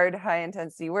know, hard, high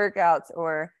intensity workouts,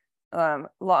 or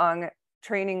long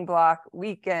training block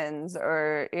weekends,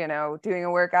 or, you know, doing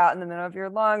a workout in the middle of your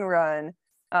long run.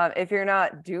 If you're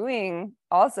not doing,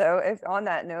 also, if on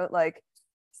that note, like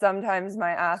sometimes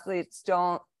my athletes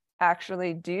don't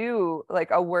actually do like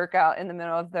a workout in the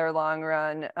middle of their long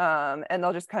run, and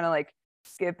they'll just kind of like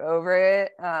skip over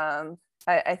it.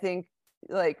 I think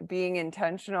like being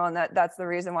intentional, and that's the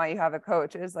reason why you have a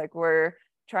coach, is like we're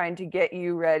trying to get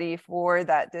you ready for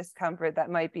that discomfort that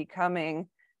might be coming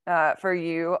for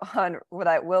you on, well,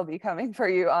 that will be coming for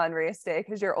you on race day,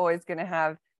 because you're always going to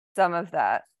have some of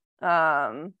that.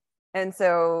 And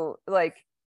so like,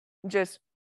 just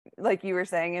like you were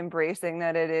saying, embracing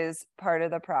that it is part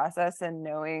of the process, and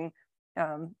knowing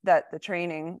that the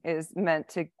training is meant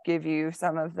to give you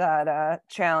some of that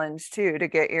challenge too, to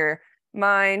get your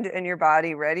mind and your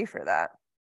body ready for that.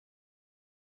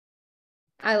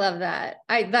 I love that.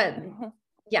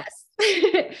 Yes.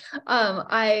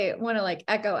 I want to like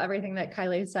echo everything that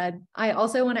Kylie said. I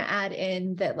also want to add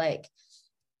in that like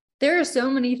there are so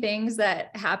many things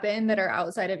that happen that are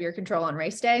outside of your control on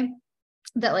race day,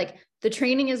 that like the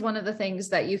training is one of the things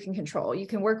that you can control. You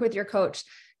can work with your coach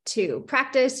to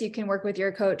practice. You can work with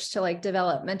your coach to like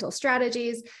develop mental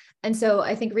strategies. And so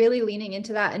I think really leaning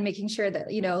into that and making sure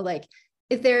that, you know, like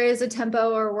if there is a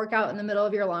tempo or workout in the middle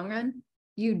of your long run,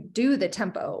 you do the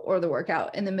tempo or the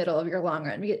workout in the middle of your long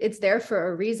run. It's there for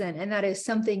a reason. And that is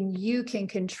something you can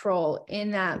control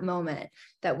in that moment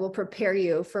that will prepare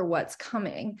you for what's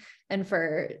coming, and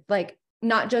for like,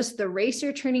 not just the race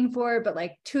you're training for, but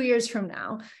like 2 years from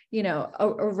now, you know, a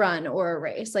run or a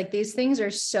race. Like these things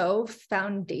are so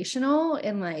foundational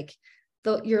in like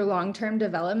your long-term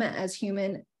development as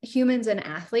humans and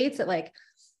athletes, that like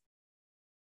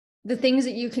the things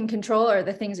that you can control are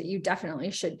the things that you definitely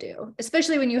should do,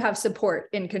 especially when you have support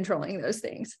in controlling those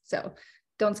things. So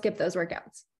don't skip those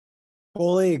workouts.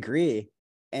 Fully agree.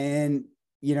 And,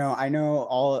 you know, I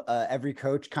know every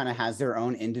coach kind of has their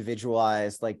own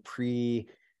individualized like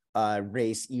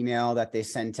race email that they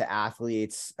send to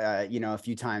athletes, you know, a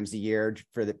few times a year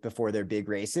before their big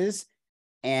races.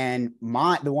 And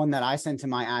the one that I send to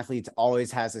my athletes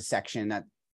always has a section that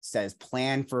says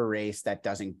plan for a race that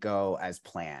doesn't go as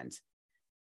planned.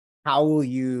 How will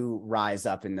you rise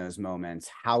up in those moments?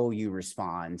 How will you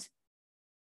respond?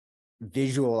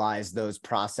 Visualize those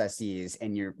processes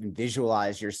and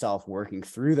visualize yourself working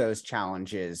through those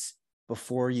challenges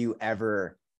before you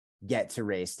ever get to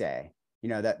race day. You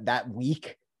know, that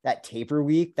week, that taper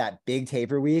week, that big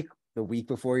taper week, the week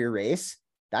before your race,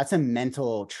 that's a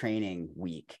mental training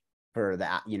week for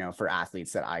that, you know, for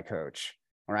athletes that I coach,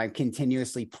 or I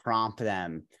continuously prompt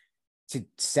them to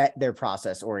set their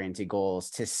process oriented goals,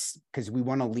 because we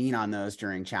want to lean on those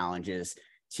during challenges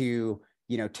to,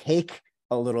 you know, take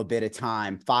a little bit of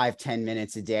time, 5-10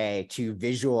 minutes a day, to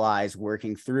visualize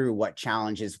working through what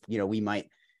challenges, you know, we might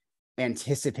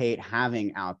anticipate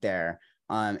having out there.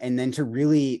 And then to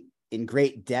really, in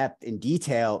great depth and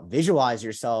detail, visualize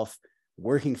yourself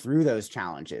working through those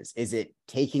challenges. Is it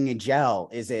taking a gel?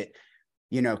 Is it,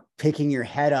 you know, picking your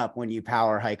head up when you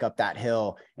power hike up that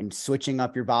hill and switching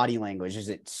up your body language? Is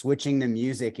it switching the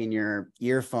music in your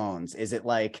earphones? Is it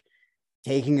like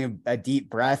taking a deep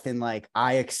breath and like,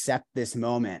 I accept this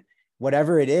moment?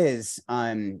 Whatever it is,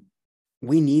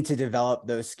 we need to develop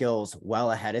those skills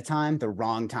well ahead of time. The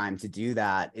wrong time to do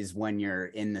that is when you're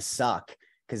in the suck,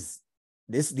 because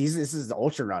this is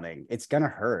ultra running. It's gonna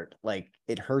hurt. Like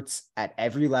it hurts at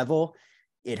every level.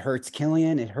 It hurts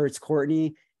Killian. It hurts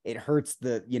Courtney. It hurts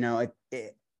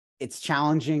it's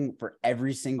challenging for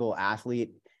every single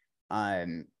athlete.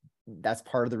 That's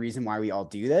part of the reason why we all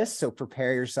do this. So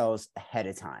prepare yourselves ahead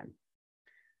of time.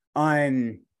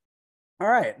 All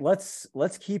right, let's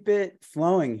keep it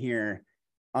flowing here.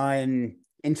 In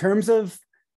terms of,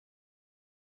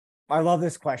 I love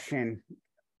this question.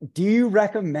 Do you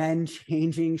recommend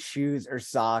changing shoes or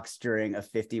socks during a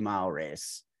 50-mile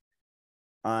race?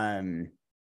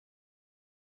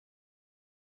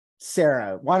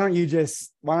 Sarah, why don't you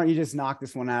just knock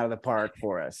this one out of the park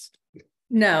for us?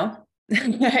 No,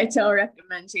 I don't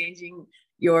recommend changing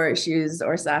your shoes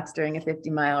or socks during a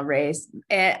 50-mile race.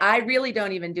 And I really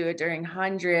don't even do it during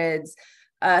hundreds.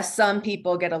 Some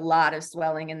people get a lot of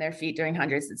swelling in their feet during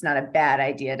hundreds. It's not a bad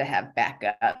idea to have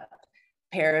backup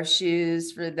pair of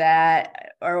shoes for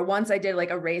that. Or once I did like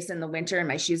a race in the winter and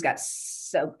my shoes got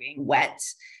soaking wet.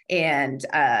 And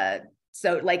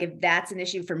so like if that's an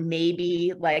issue for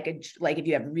maybe like if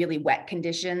you have really wet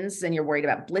conditions and you're worried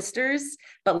about blisters,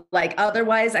 but like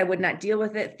otherwise I would not deal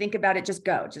with it. Think about it, just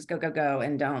go,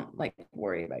 and don't like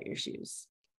worry about your shoes.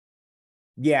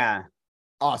 Yeah.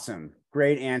 Awesome.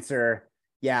 Great answer.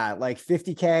 Yeah. Like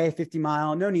 50K,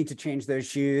 50-mile, no need to change those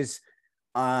shoes.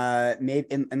 Maybe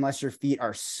unless your feet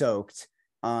are soaked.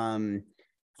 100K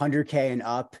and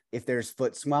up, if there's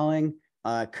foot swelling,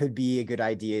 could be a good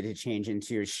idea to change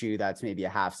into a shoe that's maybe a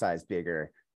half size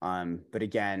bigger. But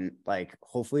again, like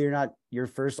hopefully your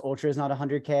first ultra is not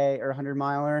 100K or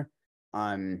 100-miler.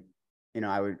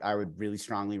 I would really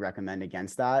strongly recommend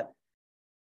against that.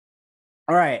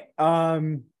 All right.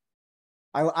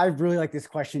 I really like this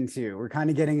question too. We're kind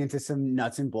of getting into some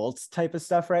nuts and bolts type of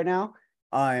stuff right now.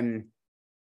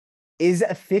 Is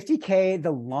a 50K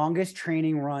the longest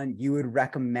training run you would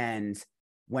recommend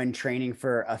when training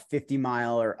for a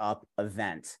 50-mile or up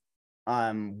event?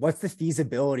 What's the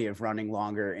feasibility of running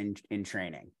longer in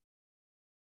training?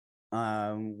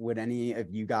 Would any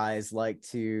of you guys like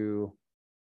to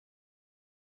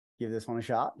give this one a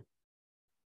shot?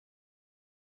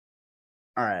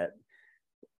 All right.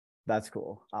 That's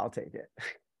cool. I'll take it.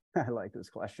 I like this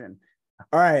question.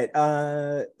 All right.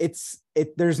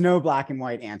 There's no black and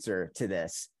white answer to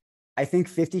this. I think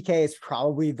 50K is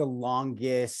probably the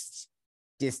longest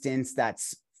distance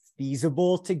that's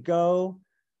feasible to go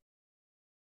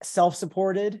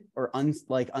self-supported or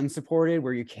unsupported,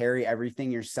 where you carry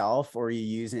everything yourself or you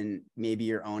use in maybe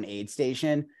your own aid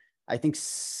station. I think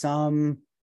some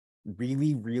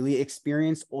really, really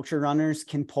experienced ultra runners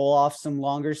can pull off some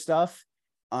longer stuff.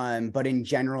 But in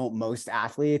general, most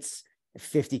athletes,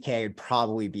 50K would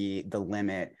probably be the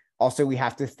limit. Also, we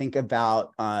have to think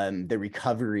about the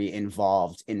recovery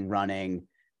involved in running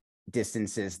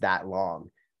distances that long.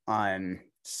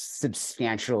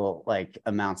 Substantial like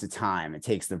amounts of time it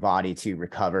takes the body to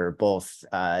recover, both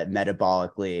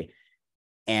metabolically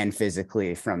and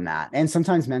physically from that, and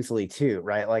sometimes mentally too,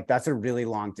 right? Like that's a really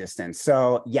long distance.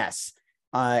 So yes,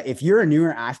 if you're a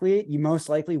newer athlete, you most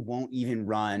likely won't even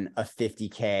run a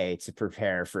 50K to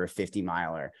prepare for a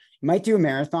 50-miler. You might do a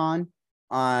marathon,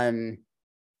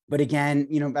 but again,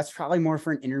 that's probably more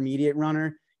for an intermediate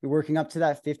runner. You're working up to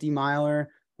that 50-miler.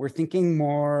 We're thinking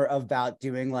more about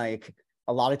doing like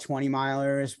a lot of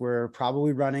 20-milers. We're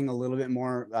probably running a little bit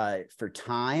more for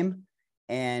time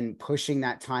and pushing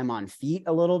that time on feet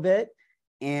a little bit.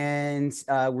 And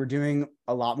we're doing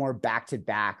a lot more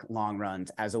back-to-back long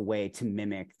runs as a way to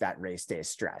mimic that race day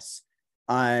stress.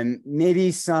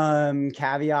 Maybe some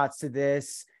caveats to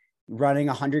this: running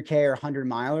 100K or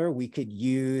 100-miler, we could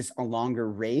use a longer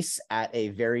race at a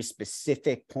very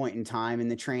specific point in time in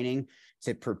the training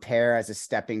to prepare as a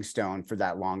stepping stone for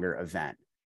that longer event.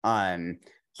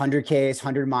 100Ks,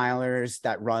 100-milers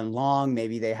that run long,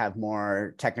 maybe they have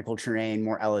more technical terrain,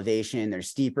 more elevation, they're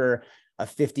steeper. A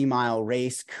 50-mile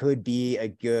race could be a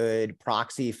good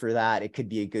proxy for that. It could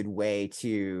be a good way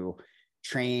to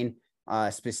train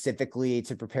specifically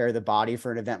to prepare the body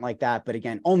for an event like that. But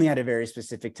again, only at a very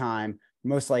specific time,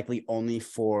 most likely only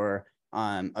for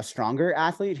a stronger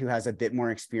athlete who has a bit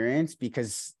more experience,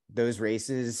 because those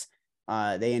races,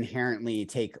 they inherently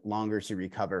take longer to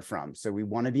recover from. So we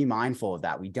want to be mindful of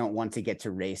that. We don't want to get to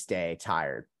race day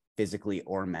tired physically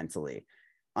or mentally.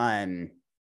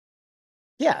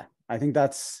 Yeah, I think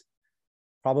that's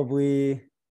probably.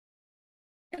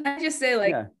 Can I just say,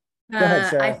 like, yeah. Go ahead,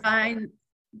 Sarah. I find,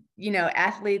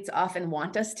 athletes often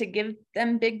want us to give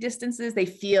them big distances. They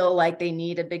feel like they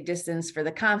need a big distance for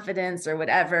the confidence or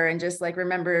whatever. And just like,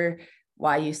 remember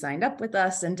why you signed up with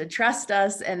us and to trust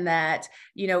us, and that,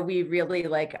 we really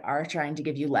like are trying to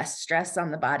give you less stress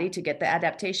on the body to get the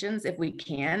adaptations if we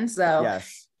can. So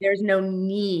Yes. There's no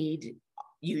need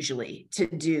usually to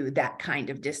do that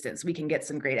kind of distance. We can get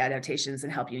some great adaptations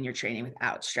and help you in your training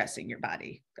without stressing your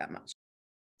body that much.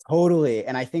 Totally.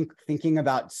 And I think thinking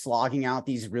about slogging out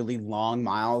these really long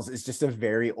miles is just a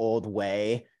very old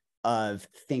way of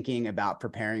thinking about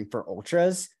preparing for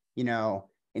ultras. You know,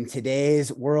 in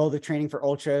today's world of training for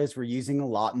ultras, we're using a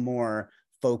lot more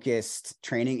focused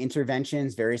training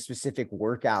interventions, very specific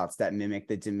workouts that mimic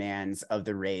the demands of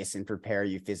the race and prepare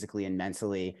you physically and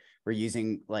mentally. We're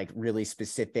using like really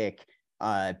specific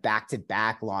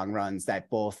back-to-back long runs that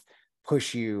both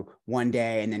push you one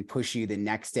day and then push you the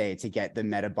next day to get the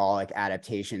metabolic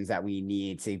adaptations that we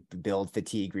need to build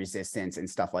fatigue resistance and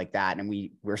stuff like that. And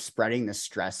we're spreading the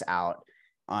stress out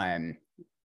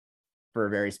for a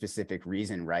very specific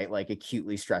reason, right? Like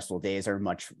acutely stressful days are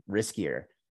much riskier.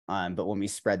 But when we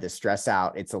spread the stress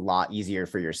out, it's a lot easier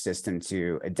for your system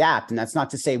to adapt. And that's not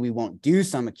to say we won't do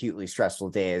some acutely stressful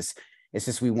days. It's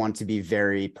just we want to be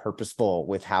very purposeful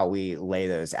with how we lay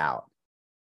those out.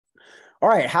 All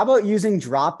right, how about using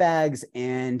drop bags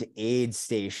and aid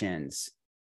stations?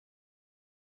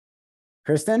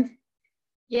 Kristen?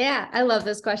 Yeah, I love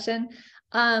this question.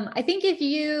 I think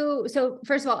so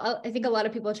first of all, I think a lot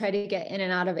of people try to get in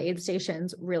and out of aid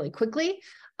stations really quickly.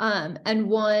 And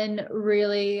one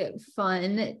really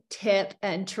fun tip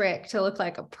and trick to look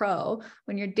like a pro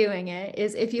when you're doing it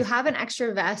is if you have an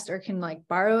extra vest or can like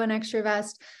borrow an extra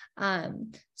vest,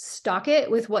 stock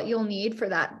it with what you'll need for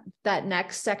that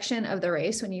next section of the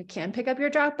race when you can pick up your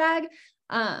drop bag.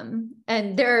 And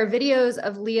there are videos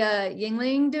of Leah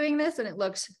Yingling doing this, and it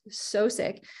looks so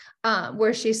sick,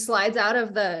 where she slides out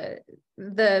of the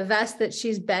vest that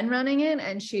she's been running in,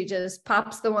 and she just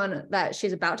pops the one that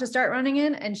she's about to start running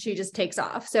in, and she just takes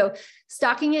off. So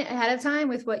stocking it ahead of time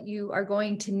with what you are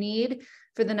going to need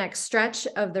for the next stretch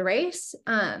of the race,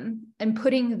 and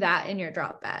putting that in your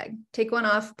drop bag. Take one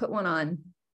off, put one on,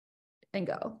 and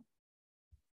go.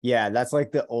 Yeah, that's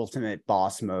like the ultimate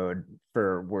boss mode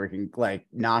for working, like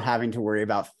not having to worry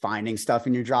about finding stuff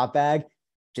in your drop bag.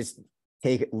 Just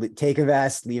take a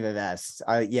vest, leave a vest.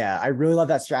 Yeah, I really love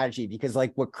that strategy because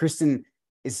like what Kristen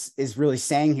is really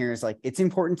saying here is like, it's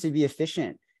important to be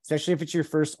efficient, especially if it's your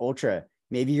first ultra.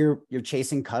 Maybe you're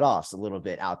chasing cutoffs a little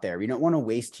bit out there. We don't want to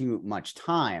waste too much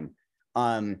time.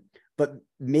 But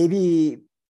maybe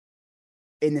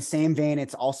in the same vein,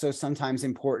 it's also sometimes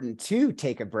important to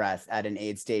take a breath at an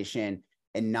aid station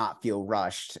and not feel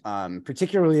rushed,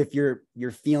 particularly if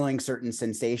you're feeling certain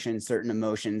sensations, certain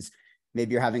emotions.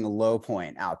 Maybe you're having a low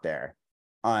point out there.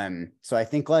 So I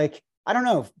think like, I don't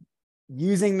know,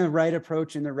 using the right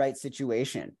approach in the right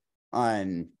situation.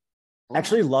 I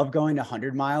actually love going to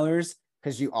 100 milers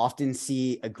because you often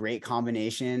see a great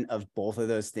combination of both of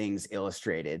those things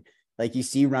illustrated. Like you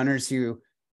see runners who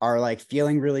are like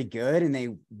feeling really good and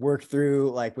they work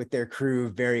through like with their crew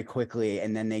very quickly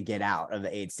and then they get out of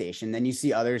the aid station. Then you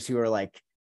see others who are like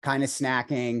kind of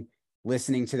snacking,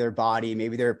 listening to their body.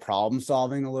 Maybe they're problem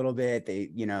solving a little bit.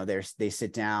 They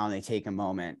sit down, they take a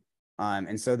moment.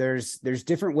 And so there's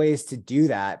different ways to do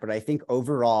that. But I think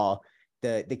overall,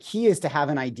 the key is to have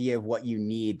an idea of what you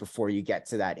need before you get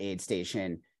to that aid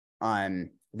station.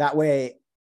 That way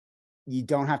you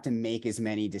don't have to make as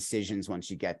many decisions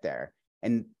once you get there.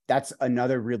 And that's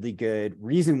another really good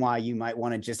reason why you might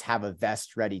want to just have a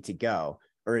vest ready to go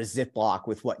or a Ziploc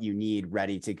with what you need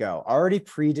ready to go, already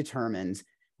predetermined.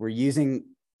 We're using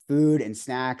food and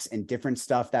snacks and different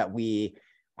stuff that we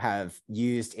have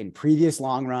used in previous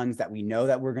long runs that we know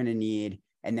that we're going to need.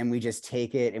 And then we just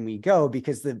take it and we go,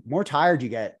 because the more tired you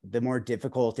get, the more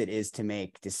difficult it is to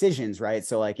make decisions, right?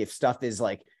 So like if stuff is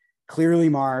like clearly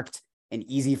marked and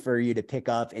easy for you to pick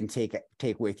up and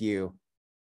take with you,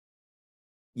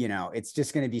 it's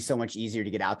just going to be so much easier to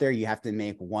get out there. You have to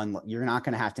make you're not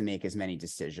going to have to make as many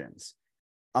decisions.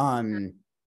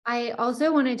 I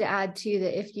also wanted to add too,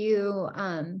 that if you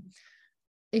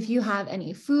have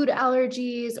any food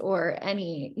allergies or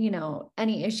any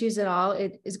issues at all,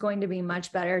 it is going to be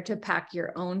much better to pack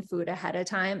your own food ahead of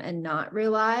time and not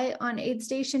rely on aid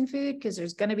station food, because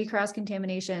there's going to be cross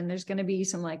contamination. There's going to be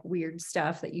some like weird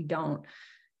stuff that you don't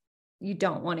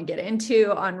want to get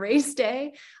into on race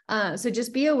day. So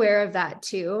just be aware of that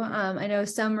too. I know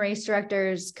some race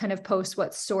directors kind of post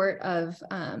what sort of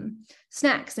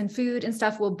snacks and food and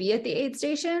stuff will be at the aid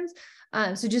stations.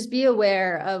 So just be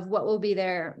aware of what will be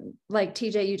there. Like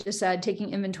TJ, you just said,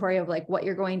 taking inventory of like what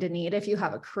you're going to need if you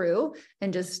have a crew,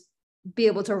 and just be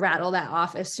able to rattle that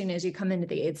off as soon as you come into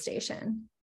the aid station.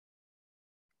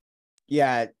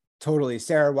 Yeah, totally.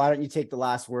 Sarah, why don't you take the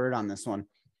last word on this one?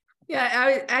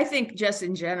 Yeah, I think just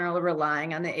in general,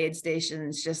 relying on the aid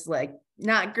stations just like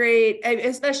not great,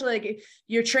 especially like if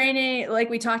you're training, like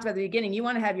we talked about at the beginning, you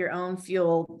want to have your own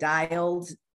fuel dialed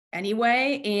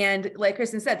anyway. And like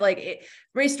Kristen said,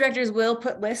 race directors will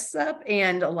put lists up,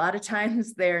 and a lot of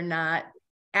times they're not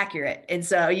accurate. And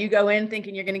so you go in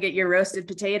thinking you're going to get your roasted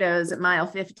potatoes at mile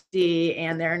 50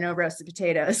 and there are no roasted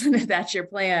potatoes. And if that's your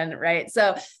plan, right?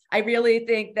 So I really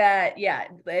think that, yeah.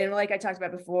 And like I talked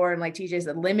about before, and like TJ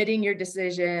said, limiting your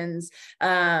decisions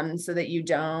so that you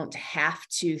don't have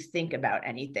to think about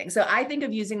anything. So I think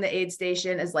of using the aid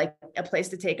station as like a place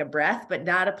to take a breath, but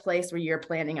not a place where you're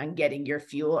planning on getting your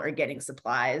fuel or getting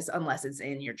supplies unless it's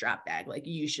in your drop bag. Like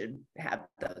you should have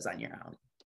those on your own.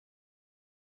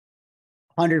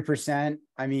 100%.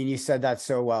 I mean, you said that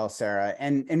so well, Sarah.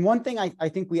 And one thing I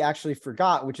think we actually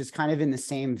forgot, which is kind of in the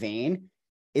same vein,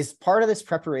 is part of this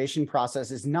preparation process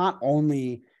is not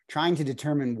only trying to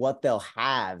determine what they'll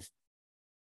have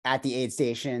at the aid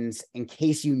stations in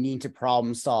case you need to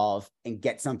problem solve and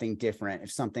get something different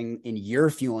if something in your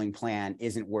fueling plan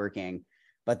isn't working.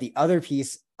 But the other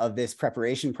piece of this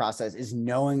preparation process is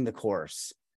knowing the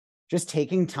course. Just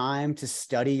taking time to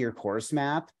study your course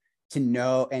map, to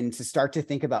know and to start to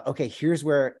think about, okay, here's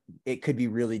where it could be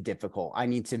really difficult. I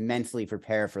need to mentally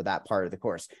prepare for that part of the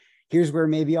course. Here's where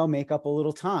maybe I'll make up a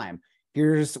little time.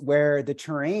 Here's where the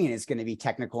terrain is going to be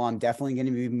technical. I'm definitely going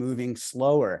to be moving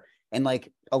slower. And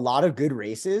like a lot of good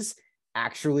races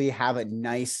actually have a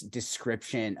nice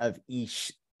description of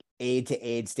each aid to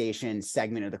aid station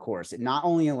segment of the course. It not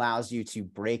only allows you to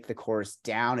break the course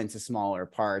down into smaller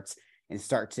parts and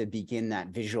start to begin that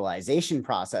visualization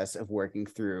process of working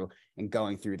through and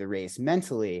going through the race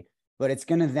mentally, but it's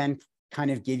going to then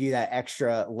kind of give you that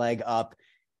extra leg up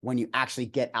when you actually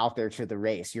get out there to the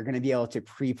race. You're going to be able to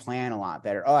pre-plan a lot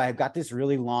better. Oh, I've got this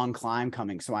really long climb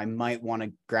coming, so I might want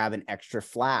to grab an extra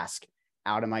flask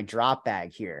out of my drop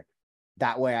bag here.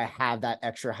 That way I have that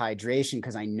extra hydration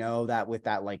because I know that with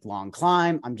that like long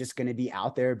climb, I'm just going to be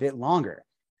out there a bit longer.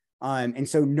 And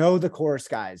so know the course,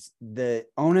 guys. The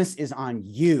onus is on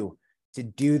you to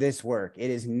do this work.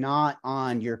 It is not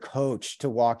on your coach to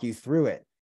walk you through it.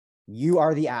 You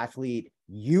are the athlete.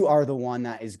 You are the one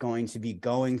that is going to be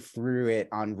going through it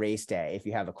on race day. If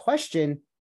you have a question,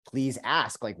 please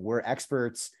ask. Like, we're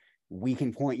experts. We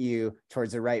can point you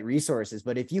towards the right resources.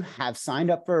 But if you have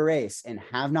signed up for a race and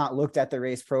have not looked at the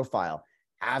race profile,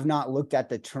 have not looked at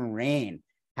the terrain,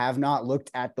 have not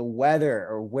looked at the weather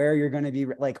or where you're going to be,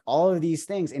 like all of these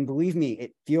things. And believe me,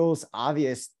 it feels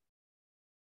obvious,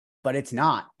 but it's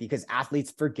not, because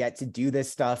athletes forget to do this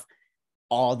stuff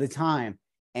all the time.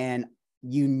 And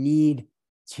you need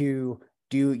to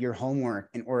do your homework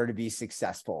in order to be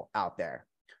successful out there.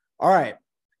 All right.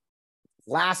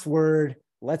 Last word.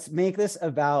 Let's make this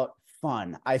about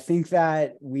fun. I think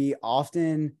that we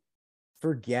often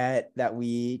forget that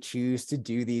we choose to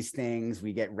do these things.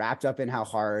 We get wrapped up in how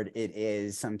hard it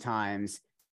is sometimes.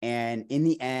 And in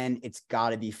the end, it's got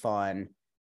to be fun.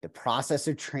 The process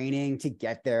of training to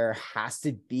get there has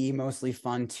to be mostly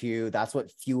fun too. That's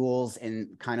what fuels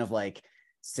and kind of like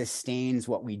sustains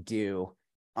what we do.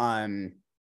 I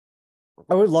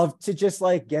would love to just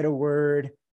like get a word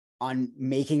on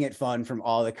making it fun from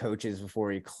all the coaches before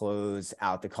we close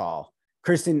out the call.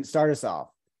 Kristen, start us off.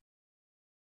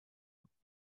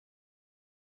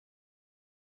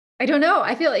 I don't know.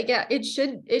 I feel like, yeah, it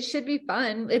should be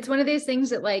fun. It's one of these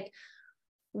things that like,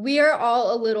 we are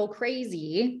all a little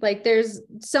crazy. Like there's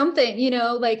something, you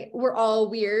know, like we're all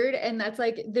weird. And that's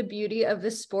like the beauty of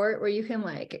the sport, where you can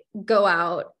like go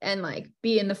out and like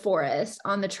be in the forest,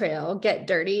 on the trail, get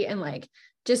dirty, and like,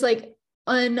 just like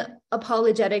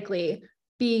unapologetically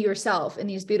be yourself in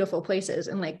these beautiful places.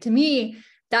 And like, to me,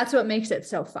 that's what makes it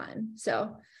so fun.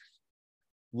 So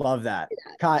love that.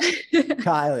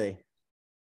 Kylie.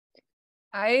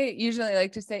 I usually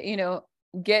like to say, you know,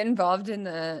 get involved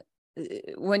in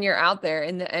when you're out there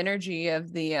in the energy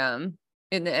of the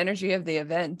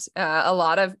event. A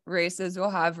lot of races will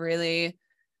have really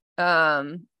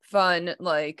fun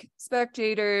like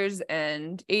spectators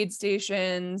and aid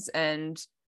stations, and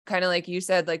kind of like you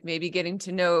said, like maybe getting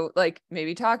to know, like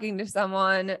maybe talking to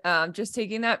someone, just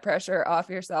taking that pressure off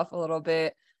yourself a little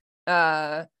bit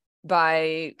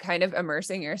by kind of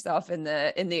immersing yourself in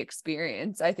the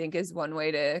experience, I think is one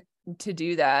way to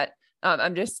do that.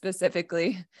 I'm just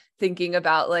specifically thinking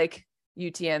about like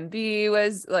UTMB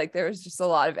was like, there was just a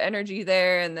lot of energy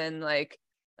there. And then like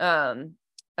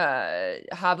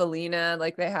Javelina,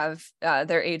 like they have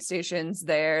their aid stations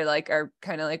there, like are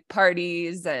kind of like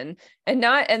parties and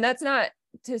that's not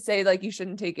to say like you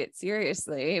shouldn't take it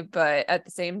seriously, but at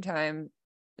the same time,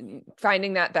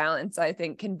 finding that balance, I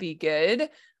think, can be good,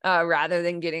 rather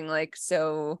than getting like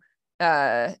so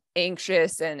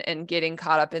anxious and getting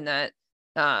caught up in that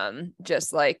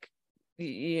just like,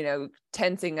 you know,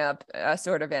 tensing up a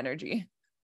sort of energy.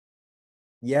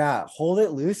 Yeah, hold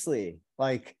it loosely.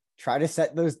 Like try to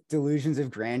set those delusions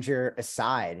of grandeur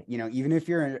aside. You know, even if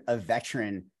you're a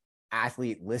veteran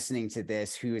athlete listening to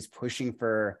this who is pushing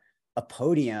for a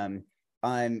podium,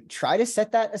 try to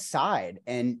set that aside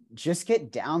and just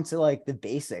get down to like the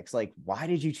basics. Like, why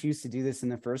did you choose to do this in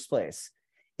the first place?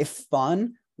 If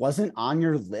fun wasn't on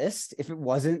your list, if it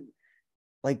wasn't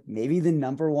like maybe the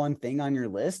number one thing on your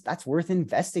list, that's worth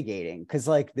investigating. Cause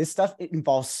like this stuff, it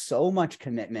involves so much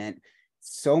commitment,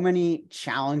 so many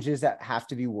challenges that have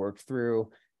to be worked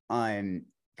through.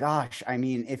 Gosh, I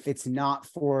mean, if it's not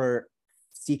for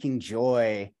seeking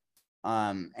joy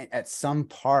at some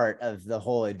part of the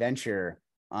whole adventure,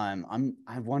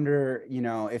 I wonder, you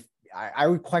know, if I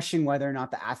would question whether or not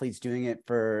the athlete's doing it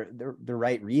for the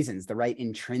right reasons, the right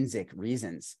intrinsic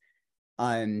reasons.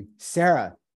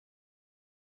 Sarah.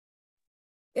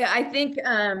 Yeah, I think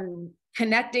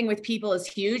connecting with people is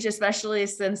huge, especially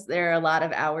since there are a lot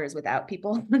of hours without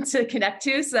people to connect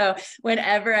to. So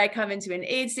whenever I come into an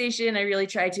aid station, I really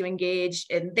try to engage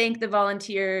and thank the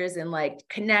volunteers and like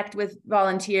connect with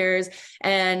volunteers.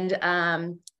 And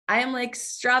I am like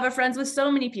Strava friends with so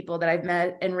many people that I've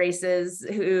met in races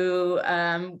who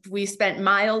we spent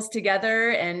miles together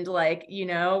and like, you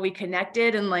know, we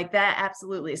connected and like that.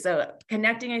 Absolutely. So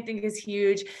connecting, I think, is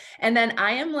huge. And then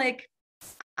I am like,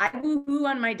 I woo-hoo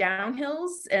on my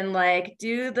downhills and like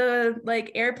do the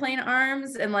like airplane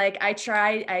arms and like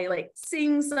I like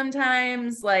sing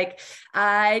sometimes. Like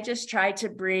I just try to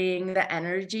bring the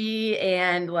energy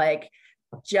and like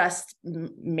just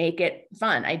make it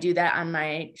fun. I do that on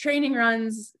my training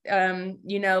runs.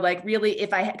 You know, like really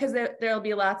because there'll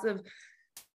be lots of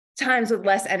times with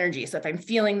less energy. So if I'm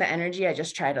feeling the energy, I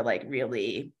just try to like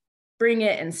really bring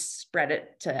it and spread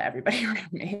it to everybody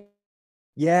around me.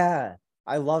 Yeah.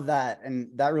 I love that. And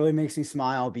that really makes me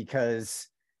smile because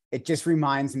it just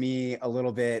reminds me a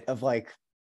little bit of like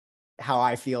how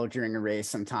I feel during a race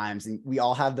sometimes. And we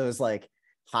all have those like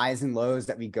highs and lows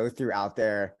that we go through out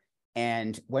there.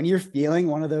 And when you're feeling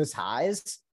one of those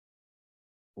highs,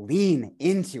 lean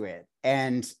into it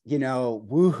and, you know,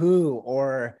 woohoo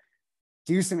or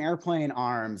do some airplane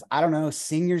arms. I don't know,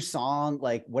 sing your song,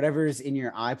 like whatever's in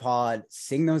your iPod,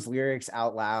 sing those lyrics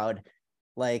out loud.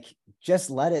 Like just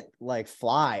let it like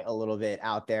fly a little bit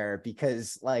out there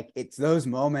because like it's those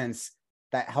moments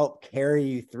that help carry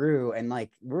you through. And like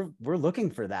we're looking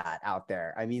for that out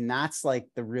there. I mean, that's like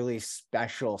the really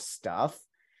special stuff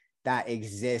that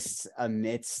exists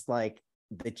amidst like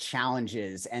the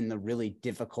challenges and the really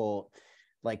difficult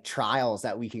like trials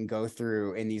that we can go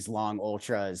through in these long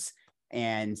ultras.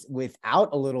 And without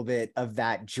a little bit of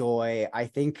that joy, I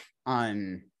think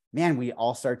man, we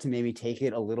all start to maybe take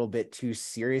it a little bit too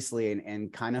seriously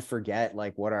and kind of forget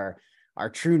like what our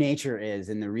true nature is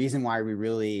and the reason why we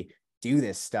really do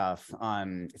this stuff.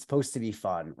 It's supposed to be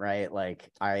fun, right?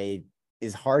 Like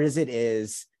as hard as it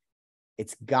is,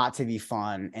 it's got to be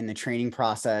fun. And the training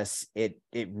process, it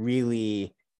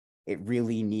really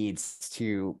needs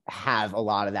to have a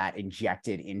lot of that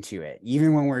injected into it.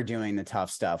 Even when we're doing the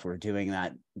tough stuff, we're doing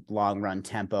that long run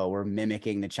tempo, we're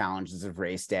mimicking the challenges of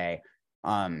race day.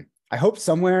 I hope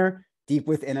somewhere deep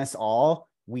within us all,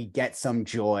 we get some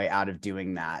joy out of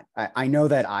doing that. I know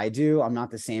that I do. I'm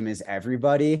not the same as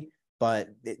everybody, but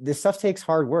this stuff takes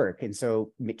hard work. And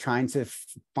so trying to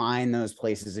find those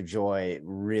places of joy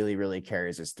really, really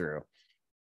carries us through.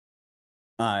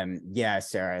 Yeah,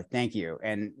 Sarah, thank you.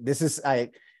 And this is,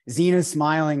 Zena's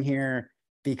smiling here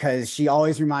because she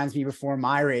always reminds me before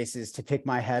my races to pick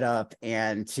my head up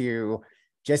and to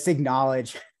just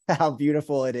acknowledge how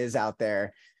beautiful it is out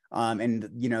there. And,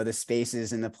 you know, the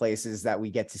spaces and the places that we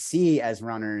get to see as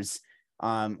runners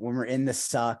when we're in the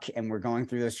suck and we're going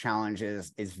through those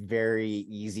challenges is very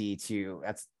easy to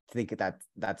think that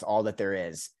that's all that there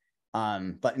is.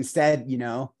 But instead, you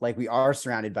know, like we are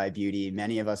surrounded by beauty.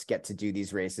 Many of us get to do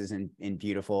these races in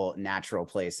beautiful natural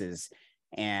places.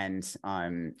 And I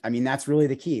mean, that's really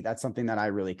the key. That's something that I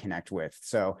really connect with.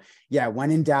 So yeah,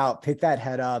 when in doubt, pick that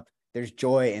head up. There's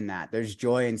joy in that. There's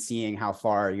joy in seeing how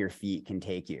far your feet can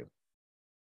take you.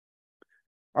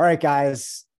 All right,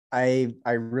 guys. I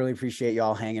really appreciate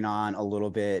y'all hanging on a little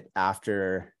bit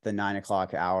after the 9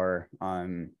 o'clock hour.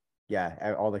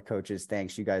 Yeah, all the coaches,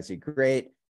 thanks. You guys did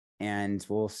great. And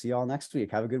we'll see y'all next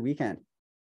week. Have a good weekend.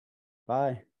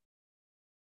 Bye.